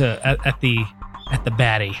the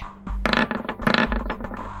baddie.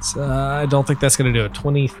 So I don't think that's going to do it.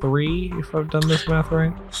 23, if I've done this math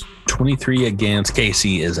right. 23 against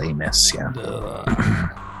Casey is a miss. Yeah.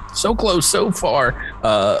 So close, so far.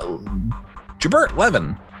 Jabert,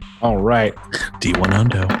 Levin. All right. D1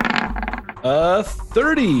 Hundo.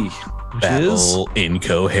 30. Battle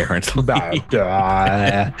incoherently.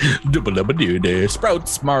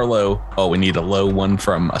 Sprouts, Marlowe. Oh, we need a low one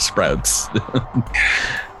from Sprouts.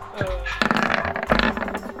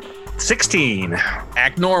 16.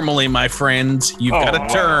 Act normally, my friend. You've got a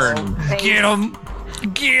turn. Get him.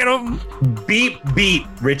 Beep,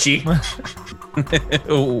 Richie.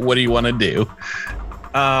 What do you want to do?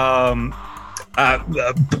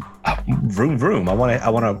 Vroom. I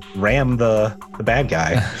want to ram the bad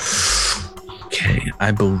guy. Okay,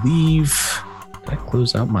 I believe. Did I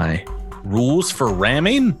close out my rules for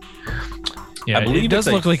ramming? Yeah, I believe it does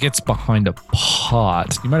look like it's behind a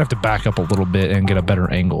pot. You might have to back up a little bit and get a better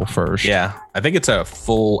angle first. Yeah, I think it's a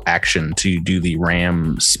full action to do the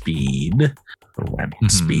ram speed.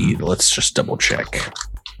 Speed. Let's just double check.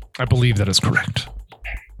 I believe that is correct.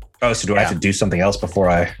 Oh, so do I have to do something else before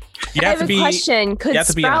I? I have a question. You have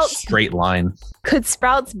to be in a straight line. Could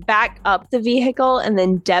Sprouts back up the vehicle and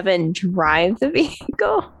then Devin drive the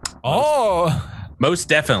vehicle? Oh, most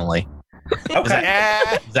definitely. Okay.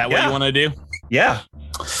 Is that what you want to do? Yeah.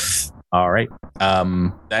 All right.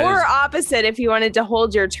 Or opposite, if you wanted to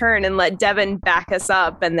hold your turn and let Devin back us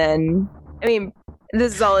up, and then, I mean,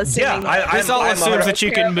 this is all assuming. Yeah, this all assumes that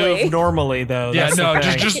you can move normally, though. Yeah, That's no, the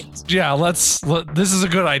thing. this is a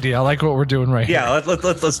good idea. I like what we're doing right here. Yeah,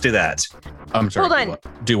 let's do that. I'm sorry. Hold on.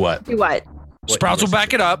 Do what? Do what? Sprouts will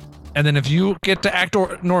back it up, and then if you get to act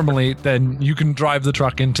normally, then you can drive the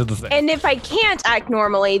truck into the thing. And if I can't act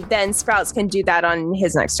normally, then Sprouts can do that on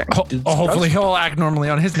his next turn. Hopefully he'll act normally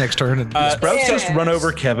on his next turn. And Sprouts just run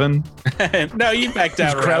over Kevin. No, you backed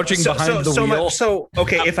out. Crouching behind the wheel.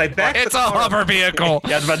 Okay, if I back it's a hover vehicle.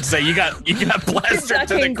 Yeah, I was about to say you got blastered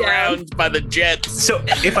to the ground by the jets. So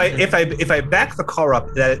if I back the car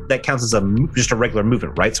up, that counts as just a regular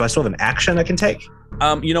movement, right? So I still have an action I can take.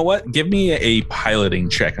 You know what? Give me a piloting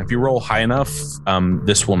check. If you roll high enough,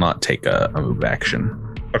 this will not take a move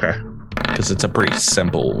action. Okay. Because it's a pretty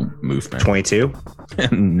simple movement. 22.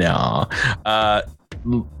 No.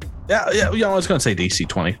 Yeah. You know, I was going to say DC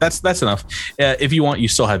 20. That's enough. If you want, you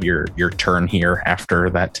still have your turn here after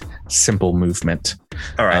that simple movement.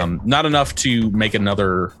 All right. Not enough to make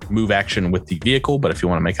another move action with the vehicle, but if you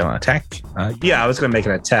want to make an attack. Yeah, I was going to make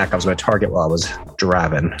an attack. I was going to target while I was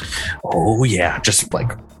driving. Oh, yeah. Just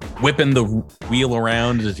like whipping the wheel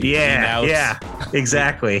around as you lean out. Yeah,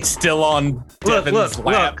 exactly. Still on Devin's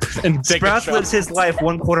lap. And Sprouts lives his life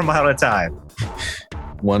 1/4 mile at a time.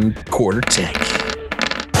 1/4 tick.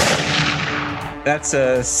 That's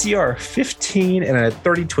a CR 15 and a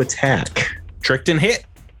 30 to attack. Tricked and hit.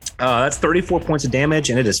 That's 34 points of damage,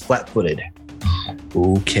 and it is flat-footed.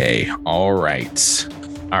 Okay. All right.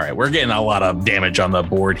 We're getting a lot of damage on the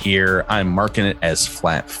board here. I'm marking it as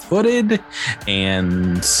flat-footed,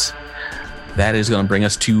 and that is going to bring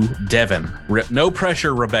us to Devin. No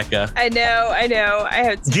pressure, Rebecca. I know. I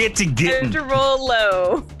have to Get to roll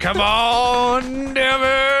low. Come on,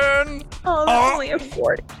 Devin. Oh, that's only a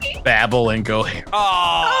 40. Babble and go here.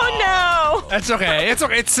 Oh no. That's okay.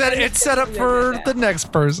 It's set up for the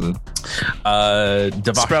next person.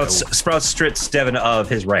 Devasho. Sprouts strips Devin of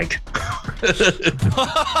his rank.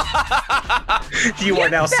 You are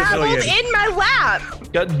now civilian. In my lap.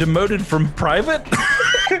 Got demoted from private?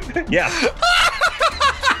 Yeah.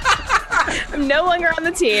 I'm no longer on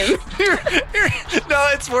the team. No,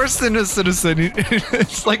 it's worse than a citizen.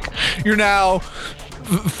 It's like you're now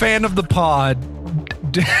fan of the pod,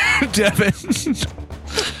 Devin.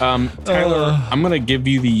 Tyler, I'm going to give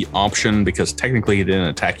you the option because technically he didn't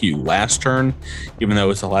attack you last turn, even though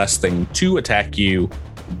it's the last thing to attack you.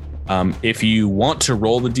 If you want to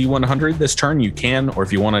roll the D100 this turn, you can, or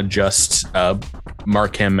if you want to just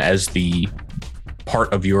mark him as the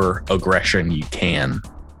part of your aggression, you can.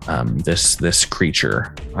 This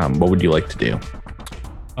creature. What would you like to do?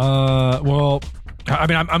 Well, I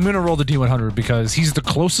mean, I'm going to roll the D100 because he's the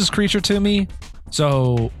closest creature to me.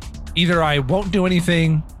 So either I won't do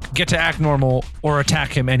anything, get to act normal, or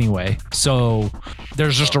attack him anyway. So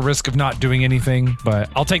there's just a risk of not doing anything, but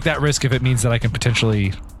I'll take that risk if it means that I can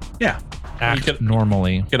potentially act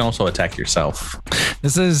normally. You can also attack yourself.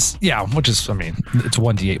 This is, which is, I mean, it's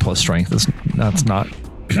 1d8 plus strength. That's not...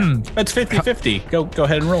 That's 50-50. Go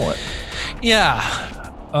ahead and roll it. Yeah.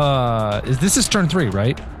 This is turn 3,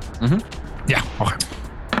 right? Mm-hmm. Yeah. Okay.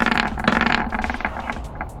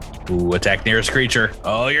 Ooh, attack nearest creature.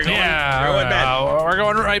 Oh, you're going. We're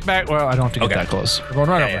going right back. Well, I don't have to get that close. We're going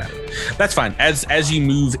right over. That's fine. As you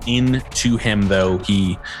move into him, though,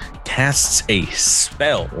 he casts a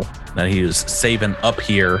spell that he is saving up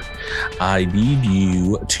here. I need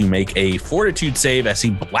you to make a fortitude save as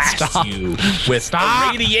he blasts you with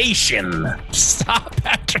radiation. Stop,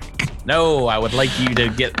 Patrick. No, I would like you to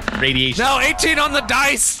get radiation. No, 18 on the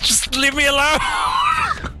dice. Just leave me alone.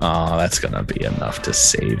 Oh, that's going to be enough to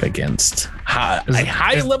save against a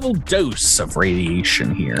high-level dose of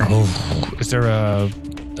radiation here. Oh, is there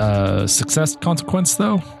a success consequence,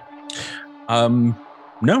 though?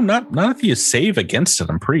 No, not if you save against it,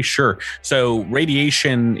 I'm pretty sure. So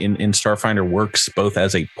radiation in Starfinder works both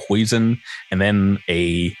as a poison and then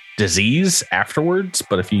a disease afterwards.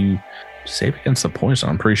 But if you save against the poison,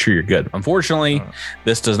 I'm pretty sure you're good. Unfortunately,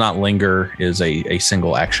 this does not linger, is a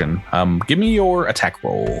single action. Give me your attack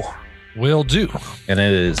roll. Will do. And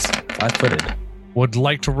it is flat-footed. Would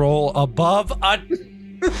like to roll above a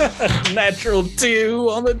natural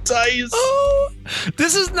 2 on the dice. Oh,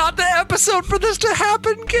 this is not the episode for this to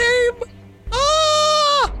happen, game.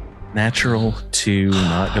 Natural 2,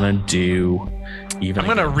 not gonna do. Even I'm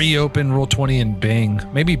gonna reopen Roll20 and Bing.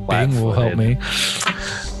 Maybe Bing will help me.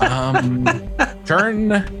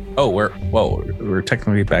 Turn. Oh, we're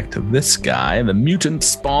technically back to this guy, the mutant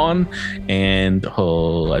spawn, and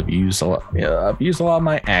I've used a lot of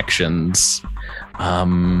my actions.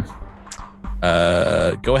 Go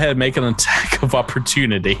ahead and make an attack of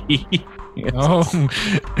opportunity. Oh,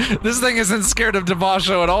 this thing isn't scared of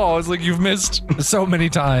Devasho at all. It's like you've missed so many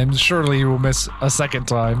times. Surely you will miss a second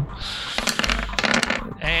time.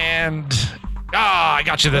 And I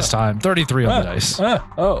got you this time. 33 on the dice.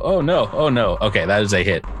 Oh no. Okay, that is a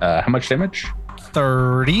hit. How much damage?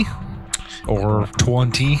 30 or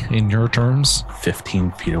 20 in your terms.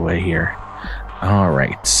 15 feet away here. All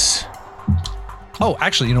right. Oh,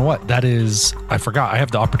 actually, you know what? That is, I forgot. I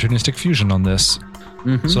have the opportunistic fusion on this.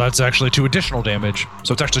 Mm-hmm. So that's actually 2 additional damage.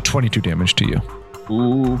 So it's actually 22 damage to you.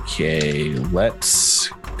 Okay, let's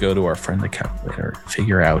go to our friendly calculator.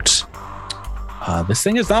 Figure out. This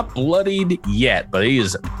thing is not bloodied yet, but he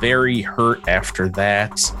is very hurt after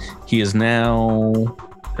that. He is now,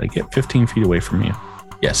 did I get 15 feet away from you?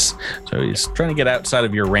 Yes. So he's trying to get outside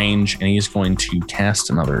of your range, and he's going to cast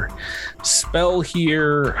another spell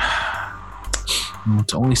here.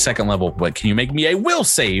 It's only second level, but can you make me a will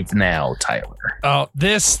save now, Tyler? Oh,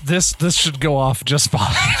 this should go off just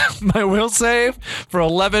fine. My will save for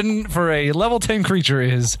 11 for a level 10 creature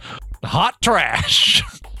is hot trash.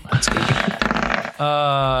 That's good.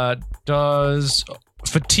 Does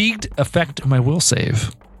fatigued affect my will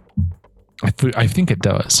save? I think it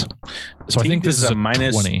does. So I think this is a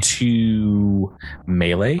minus 20. 2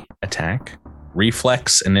 melee attack,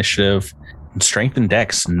 reflex, initiative, strength and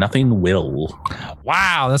dex. Nothing will.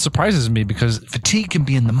 Wow, that surprises me because fatigue can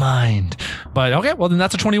be in the mind. But okay, well then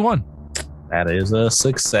that's a 21. That is a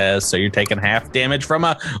success. So you're taking half damage from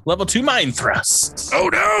a level 2 mind thrust. Oh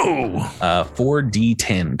no!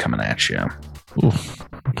 4d10 coming at you. Ooh,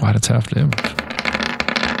 I'm glad it's half damage.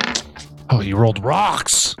 Oh, you rolled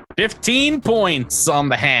rocks. 15 points on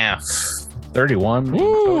the half. 31 in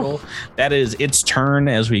total. That is its turn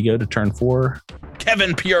as we go to turn 4.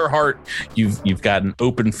 Kevin Pureheart, you've got an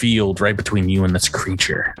open field right between you and this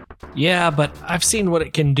creature. Yeah, but I've seen what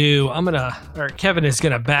it can do. Kevin is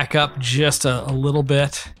gonna back up just a little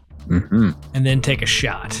bit, and then take a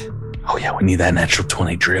shot. Oh yeah, we need that natural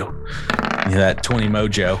 20, Drew. We need that 20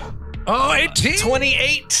 mojo. Oh, 18.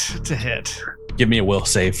 28 to hit. Give me a will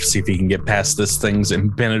save. See if you can get past this thing's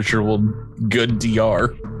impenetrable good DR.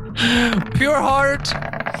 Pureheart.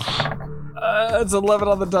 It's 11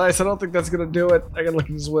 on the dice. I don't think that's going to do it. I got to look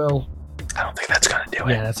at his will. I don't think that's going to do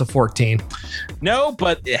it. Yeah, that's a 14. No,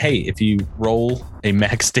 but hey, if you roll a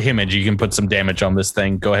max damage, you can put some damage on this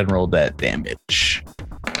thing. Go ahead and roll that damage.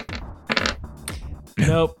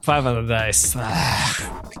 Nope, 5 on the dice.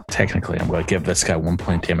 Technically, I'm going to give this guy 1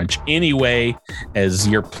 point damage anyway, as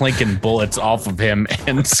you're plinking bullets off of him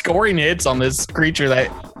and scoring hits on this creature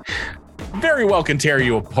that very well can tear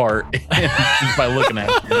you apart by looking at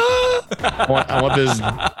it. I want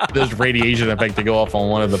this radiation effect to go off on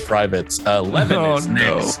one of the privates. 11 is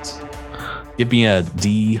next. Give me a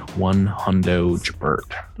D1 hundo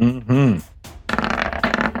Jabert. Mm-hmm.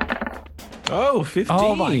 Oh, 15.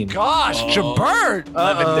 Oh my gosh, Jabert.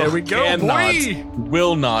 11, there we go.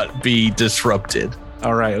 Will not be disrupted.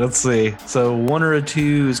 All right, let's see. So 1 or a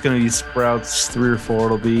 2 is going to be Sprouts. 3 or 4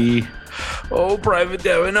 it'll be. Oh, Private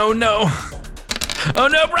Devin. Oh no. Oh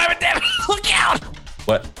no, Private Devin. Look out.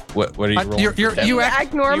 What are you rolling? You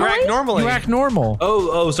act normally. You act normal.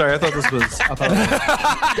 Oh, sorry. I thought this was.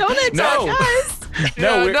 Don't attack us.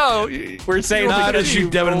 No, we're saying I'm gonna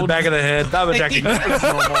shoot Devin in the back of the head. I'm attacking.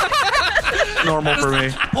 It's normal for me.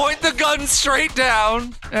 Point the gun straight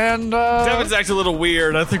down, and Devin's acting a little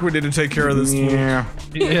weird. I think we need to take care of this. Yeah.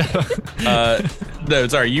 No,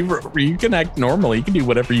 sorry. You can act normally. You can do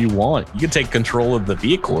whatever you want. You can take control of the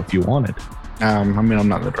vehicle if you wanted. I mean, I'm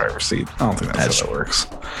not in the driver's seat. I don't think that's how that works.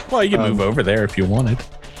 Well, you can move over there if you wanted.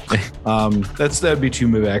 That'd be 2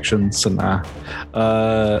 move actions. So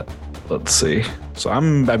let's see. So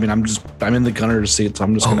I'm in the gunner's seat, so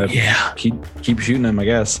I'm just gonna keep shooting him, I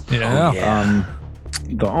guess. Yeah.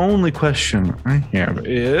 The only question I have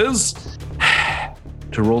is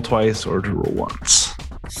to roll twice or to roll once.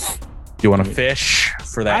 You want to fish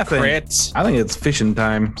for that crit? I think it's fishing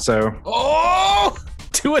time. So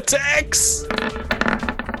 2 attacks.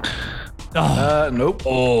 Nope.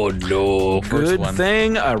 Oh no! Good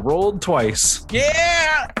thing I rolled twice.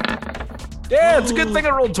 Yeah, it's a good thing I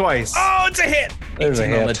rolled twice. Oh, it's a hit. There's a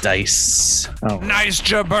hit on the dice. Oh. Nice,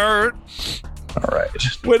 Jabert. All right.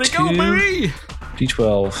 Way to go, baby!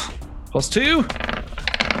 D12 plus 2.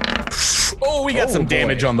 Oh, we got some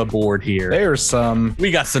damage on the board here. There's some.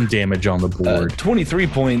 We got some damage on the board. 23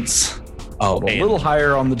 points. Oh, a little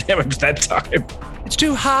higher on the damage that time. It's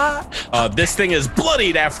too hot. This thing is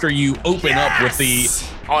bloodied after you open up with the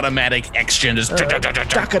automatic action. Just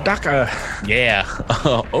Daka. yeah.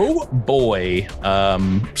 Oh boy.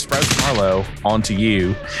 Sprouts Marlowe, on to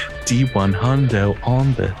you. D1 hundo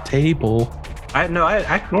on the table. I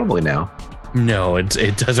act normally now. No, it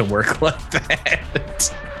doesn't work like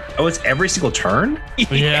that. Oh, it's every single turn?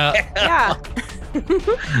 Yeah. Yeah.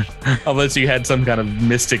 Unless you had some kind of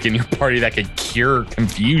mystic in your party that could cure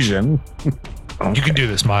confusion. You can do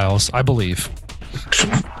this, Miles. I believe.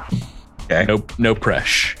 Okay. No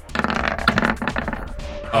press.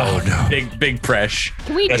 Oh no. Big press.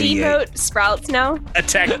 Can we 88. demote Sprouts now?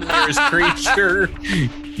 Attack the nearest creature.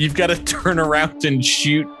 You've got to turn around and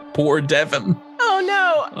shoot poor Devin. Oh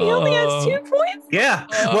no, he only has 2 points. Yeah.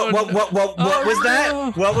 What was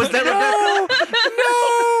that? What was that, Rebecca?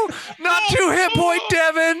 No, not 2 hit point,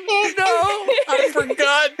 Devin. No, I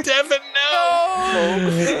forgot, Devin.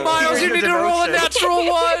 No. Miles, you need to roll a natural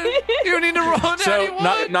 1. You need to roll a So natural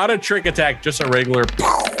 1. not a trick attack, just a regular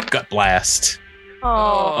gut blast.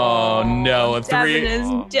 Oh no! A Devin is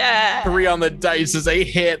dead. 3 on the dice is a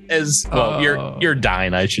hit. As well, you're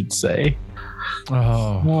dying, I should say.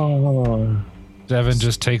 Oh. Devin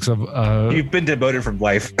just takes You've been demoted from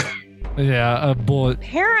life. a bullet.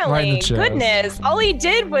 Apparently, Right in the chest. goodness, all he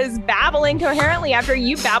did was babble incoherently after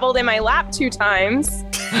you babbled in my lap 2 times.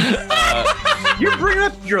 You're bringing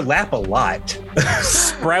up your lap a lot.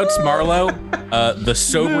 Sprouts Marlowe, the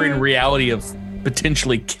sobering reality of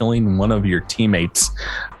potentially killing one of your teammates.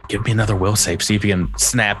 Give me another will save. See if you can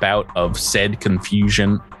snap out of said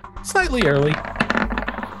confusion slightly early.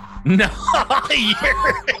 No,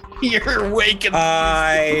 you're waking.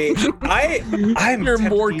 I'm You're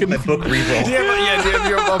more tempted to use my book reroll. Do you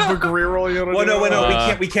have a book reroll? You Well, no,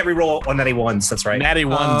 we can't reroll on natty ones. That's right. Natty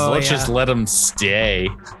ones. Oh, Let's yeah. just let them stay.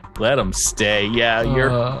 Let them stay. Yeah,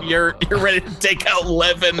 you're ready to take out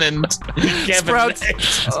Levin and Kevin.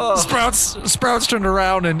 Sprouts turned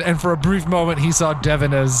around and for a brief moment he saw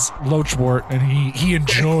Devin as Loachwort and he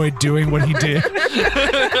enjoyed doing what he did.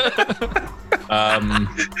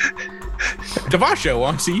 Devasho,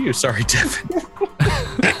 on to you. Sorry, Devin.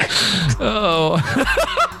 Oh.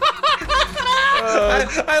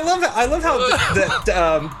 I love how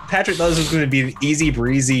Patrick thought this was going to be an easy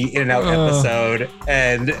breezy in and out episode,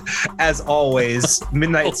 and as always,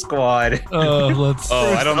 Midnight Squad.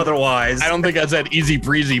 I don't Otherwise, I don't think I said easy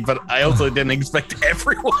breezy, but I also didn't expect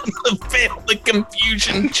everyone to fail the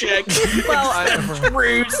confusion check. Well,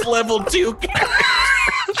 Bruce level 2.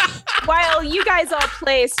 while you guys all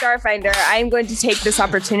play Starfinder, I'm going to take this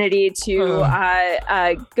opportunity to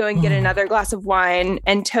go and get another glass of wine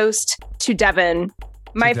and toast to Devin.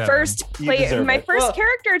 My Devin. first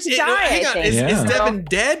character to die. Hang I on, think. is Devin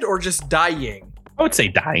dead or just dying? I would say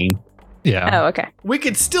dying. Yeah. Oh, okay. We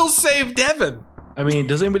could still save Devin. I mean,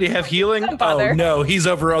 does anybody have healing? Don't bother. Oh no, he's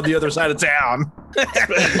over on the other side of town.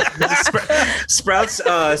 Sprouts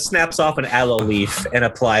snaps off an aloe leaf and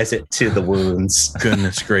applies it to the wounds.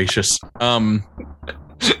 Goodness gracious. The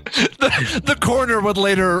coroner would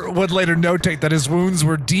later notate that his wounds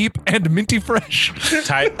were deep and minty fresh.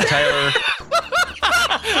 Tyler.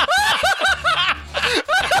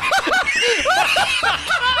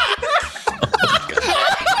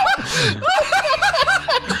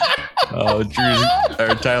 Oh,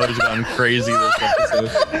 Tyler's gone crazy this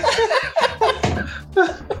episode.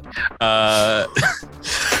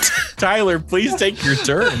 Tyler, please take your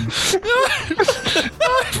turn. I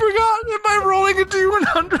forgot. Am I rolling a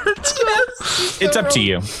D100? It's up to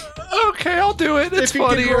you. Okay, I'll do it. It's If you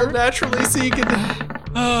can roll funnier. naturally, so you can.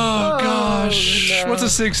 Oh gosh. no. What's a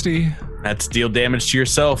 60? That's deal damage to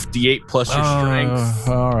yourself. D8 plus your strength.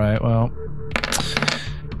 All right. Well,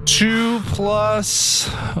 2 plus.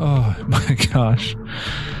 Oh my gosh.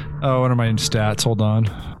 Oh, what are my stats? Hold on.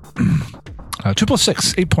 2 plus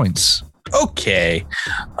 6, 8 points. Okay.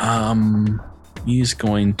 He's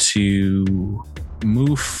going to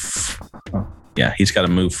move. Oh, yeah, he's got to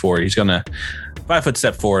move forward. He's going to 5-foot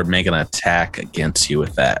step forward, make an attack against you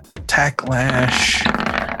with that attack lash.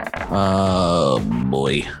 Oh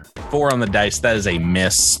boy. 4 on the dice. That is a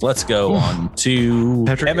miss. Let's go on to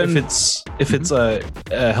Patrick, Kevin. if it's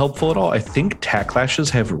helpful at all, I think tack lashes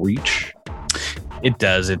have reach. It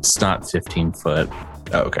does. It's not 15 foot.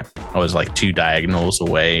 Oh, okay. I was like 2 diagonals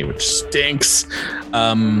away, which stinks.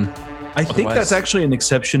 I think Otherwise- that's actually an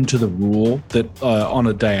exception to the rule that on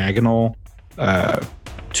a diagonal,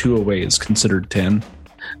 2 away is considered 10.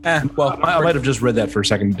 Well, I might have just read that for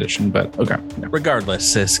second edition, but okay. Yeah.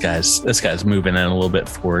 regardless, this guy's moving in a little bit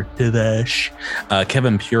forward.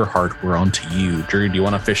 Kevin Pureheart, we're on to you. Drew, do you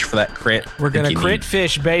want to fish for that crit? We're I think gonna you crit need-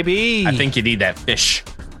 fish, baby. I think you need that fish.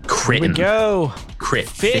 Here we Critting. go. Crit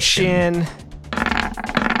Fishing.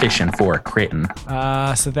 efficient for critting.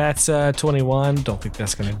 So that's 21. Don't think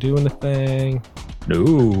that's going to do anything.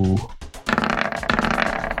 No.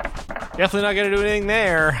 Definitely not going to do anything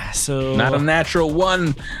there. So not a natural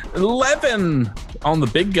one. 11 on the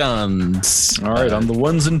big guns. All right, on the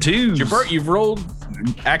ones and twos. You've rolled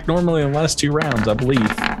act normally in the last 2 rounds, I believe.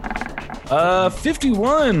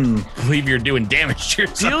 51. I believe you're doing damage to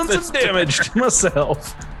yourself. Dealing some damage to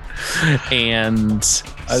myself. And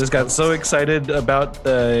I just got so excited about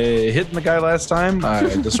hitting the guy last time. I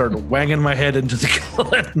just started wanging my head into the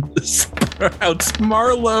gun. Sprouts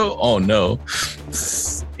Marlowe. Oh no.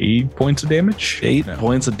 8 points of damage? 8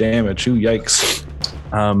 points of damage. Ooh, yikes.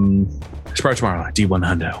 Sprouts Marlowe, D1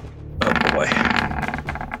 hundo. Oh boy.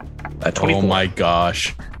 Oh my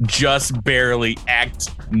gosh. Just barely act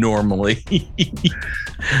normally.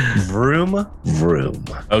 Vroom.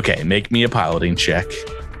 Okay, make me a piloting check.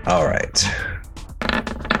 All right.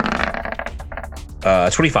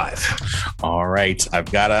 25. All right,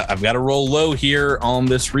 I've got to roll low here on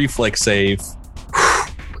this reflex save.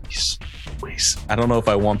 Please. I don't know if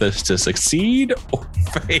I want this to succeed or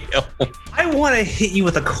fail. I want to hit you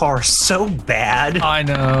with a car so bad. I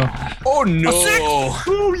know. Oh no!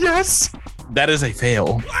 Oh yes! That is a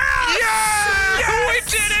fail. Yeah, we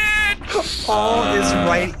did it! All is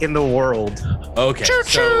right in the world. Okay,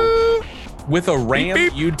 so with a ram,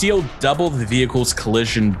 you deal double the vehicle's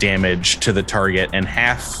collision damage to the target and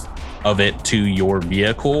half of it to your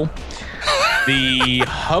vehicle. The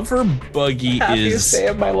hover buggy is day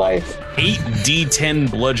of my life.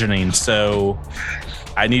 8d10 bludgeoning, so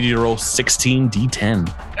I need you to roll 16d10.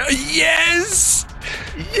 Yes!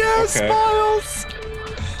 Yes, Okay. Miles!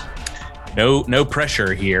 No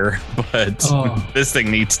pressure here, but this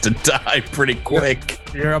thing needs to die pretty quick.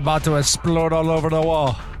 You're about to explode all over the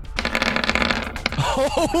wall.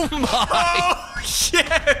 Oh my!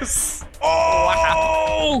 yes!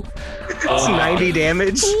 Oh! It's 90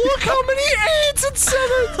 damage. Look how many 8s and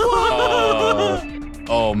 7s!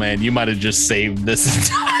 Oh man, you might have just saved this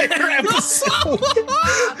entire episode.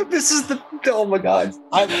 This is oh my god.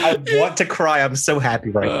 I want to cry. I'm so happy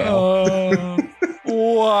right now.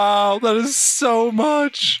 Wow, that is so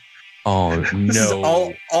much. Oh This is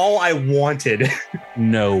no. all I wanted.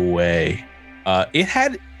 No way. It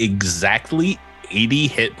had exactly 80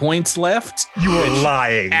 hit points left. You are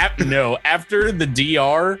lying. No, after the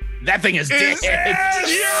DR, that thing is dead.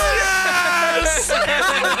 Yes!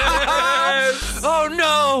 Oh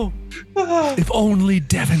no! If only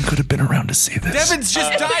Devin could have been around to see this. Devin's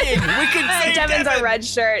just dying. We can save Devin's Devin. a red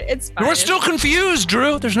shirt. It's fine. We're still confused,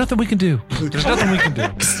 Drew. There's nothing we can do. There's nothing we can do.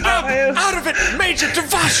 Snap out of it, Major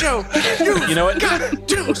Devasho. You know what? Got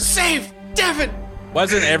to save Devin. Why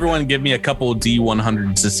doesn't everyone give me a couple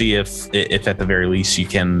D100s to see if at the very least you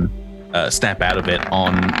can snap out of it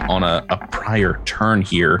on a prior turn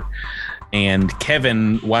here? And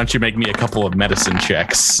Kevin, why don't you make me a couple of medicine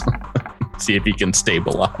checks? See if he can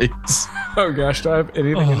stabilize. Oh gosh, do I have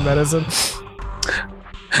anything in medicine?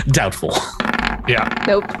 Doubtful. Yeah.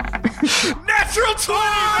 Nope. Natural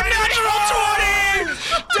 20! Natural 20!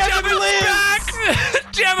 Devin lives!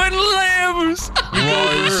 Devin lives!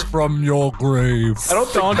 Rise from your grave. I don't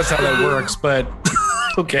think that's how that works, but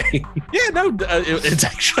okay. Yeah, no, it's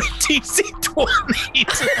actually DC 20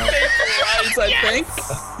 to stabilize, I think.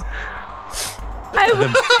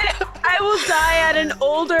 I will die at an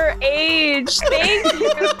older age. Thank you,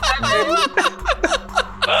 Devin.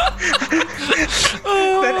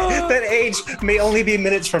 That age may only be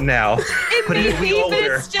minutes from now. It But may it'll be be, but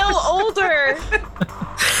older. it's still older.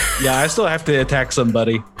 Yeah, I still have to attack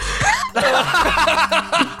somebody.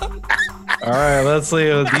 All right, let's see.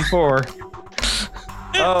 A D4.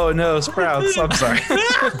 Oh no, Sprouts. I'm sorry.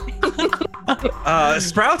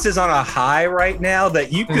 Sprouts is on a high right now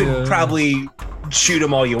that you could probably shoot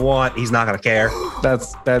him all you want. He's not going to care.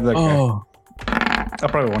 That's okay. Oh. I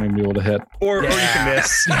probably won't even be able to hit. Or you can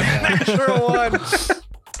miss. Natural one.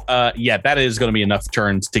 Yeah, that is going to be enough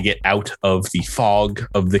turns to get out of the fog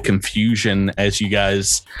of the confusion as you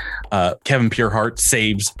guys, Kevin Pureheart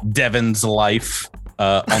saves Devin's life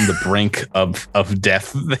on the brink of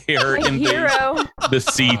death there My in hero. the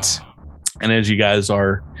seat. And as you guys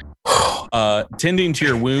are tending to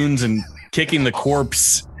your wounds and kicking the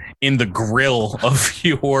corpse in the grill of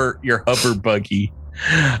your hover buggy,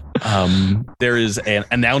 there is an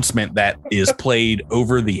announcement that is played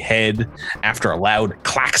over the head after a loud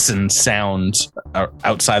klaxon sound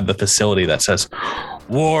outside the facility that says,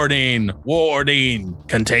 "Warning, warning,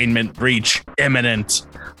 containment breach imminent.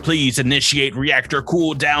 Please initiate reactor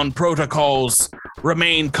cool down protocols.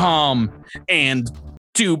 Remain calm and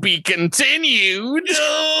To be continued.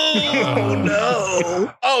 Oh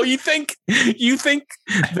no. Oh, you think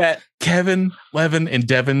that Kevin, Levin, and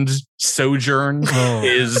Devin's sojourn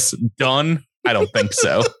is done? I don't think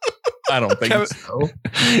so. So.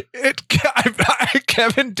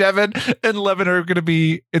 Kevin, Devin, and Levin are going to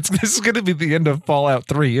be. This is going to be the end of Fallout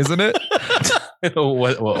 3, isn't it?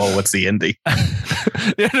 What's the ending?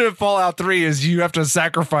 The end of Fallout 3 is you have to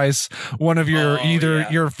sacrifice one of your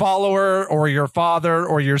your follower or your father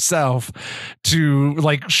or yourself to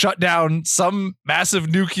like shut down some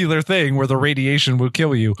massive nuclear thing where the radiation will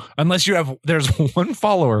kill you. Unless you have, there's one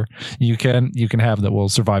follower you can have that will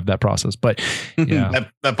survive that process. But yeah,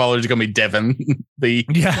 that follower is going to be Devin, the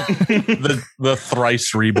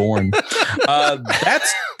thrice reborn.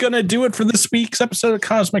 That's gonna do it for this week's episode of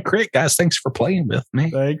Cosmic Crit, guys. Thanks for playing with me.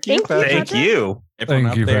 Thank you. Thank you.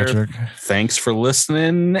 Thank you, Patrick. Thanks for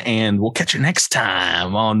listening, and we'll catch you next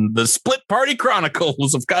time on the Split Party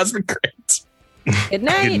Chronicles of Cosmic Crit. Good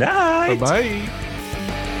night. Good night. Bye-bye.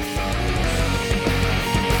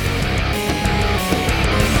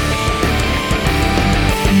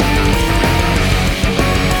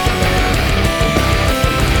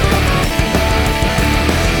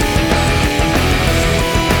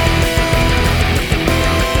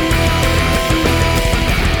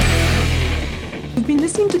 You've been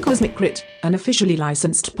listening to Cosmic Crit, an officially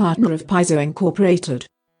licensed partner of Paizo Incorporated.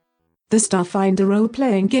 The Starfinder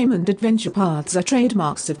role-playing game and adventure paths are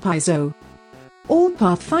trademarks of Paizo. All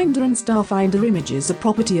Pathfinder and Starfinder images are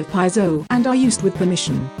property of Paizo and are used with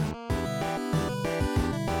permission.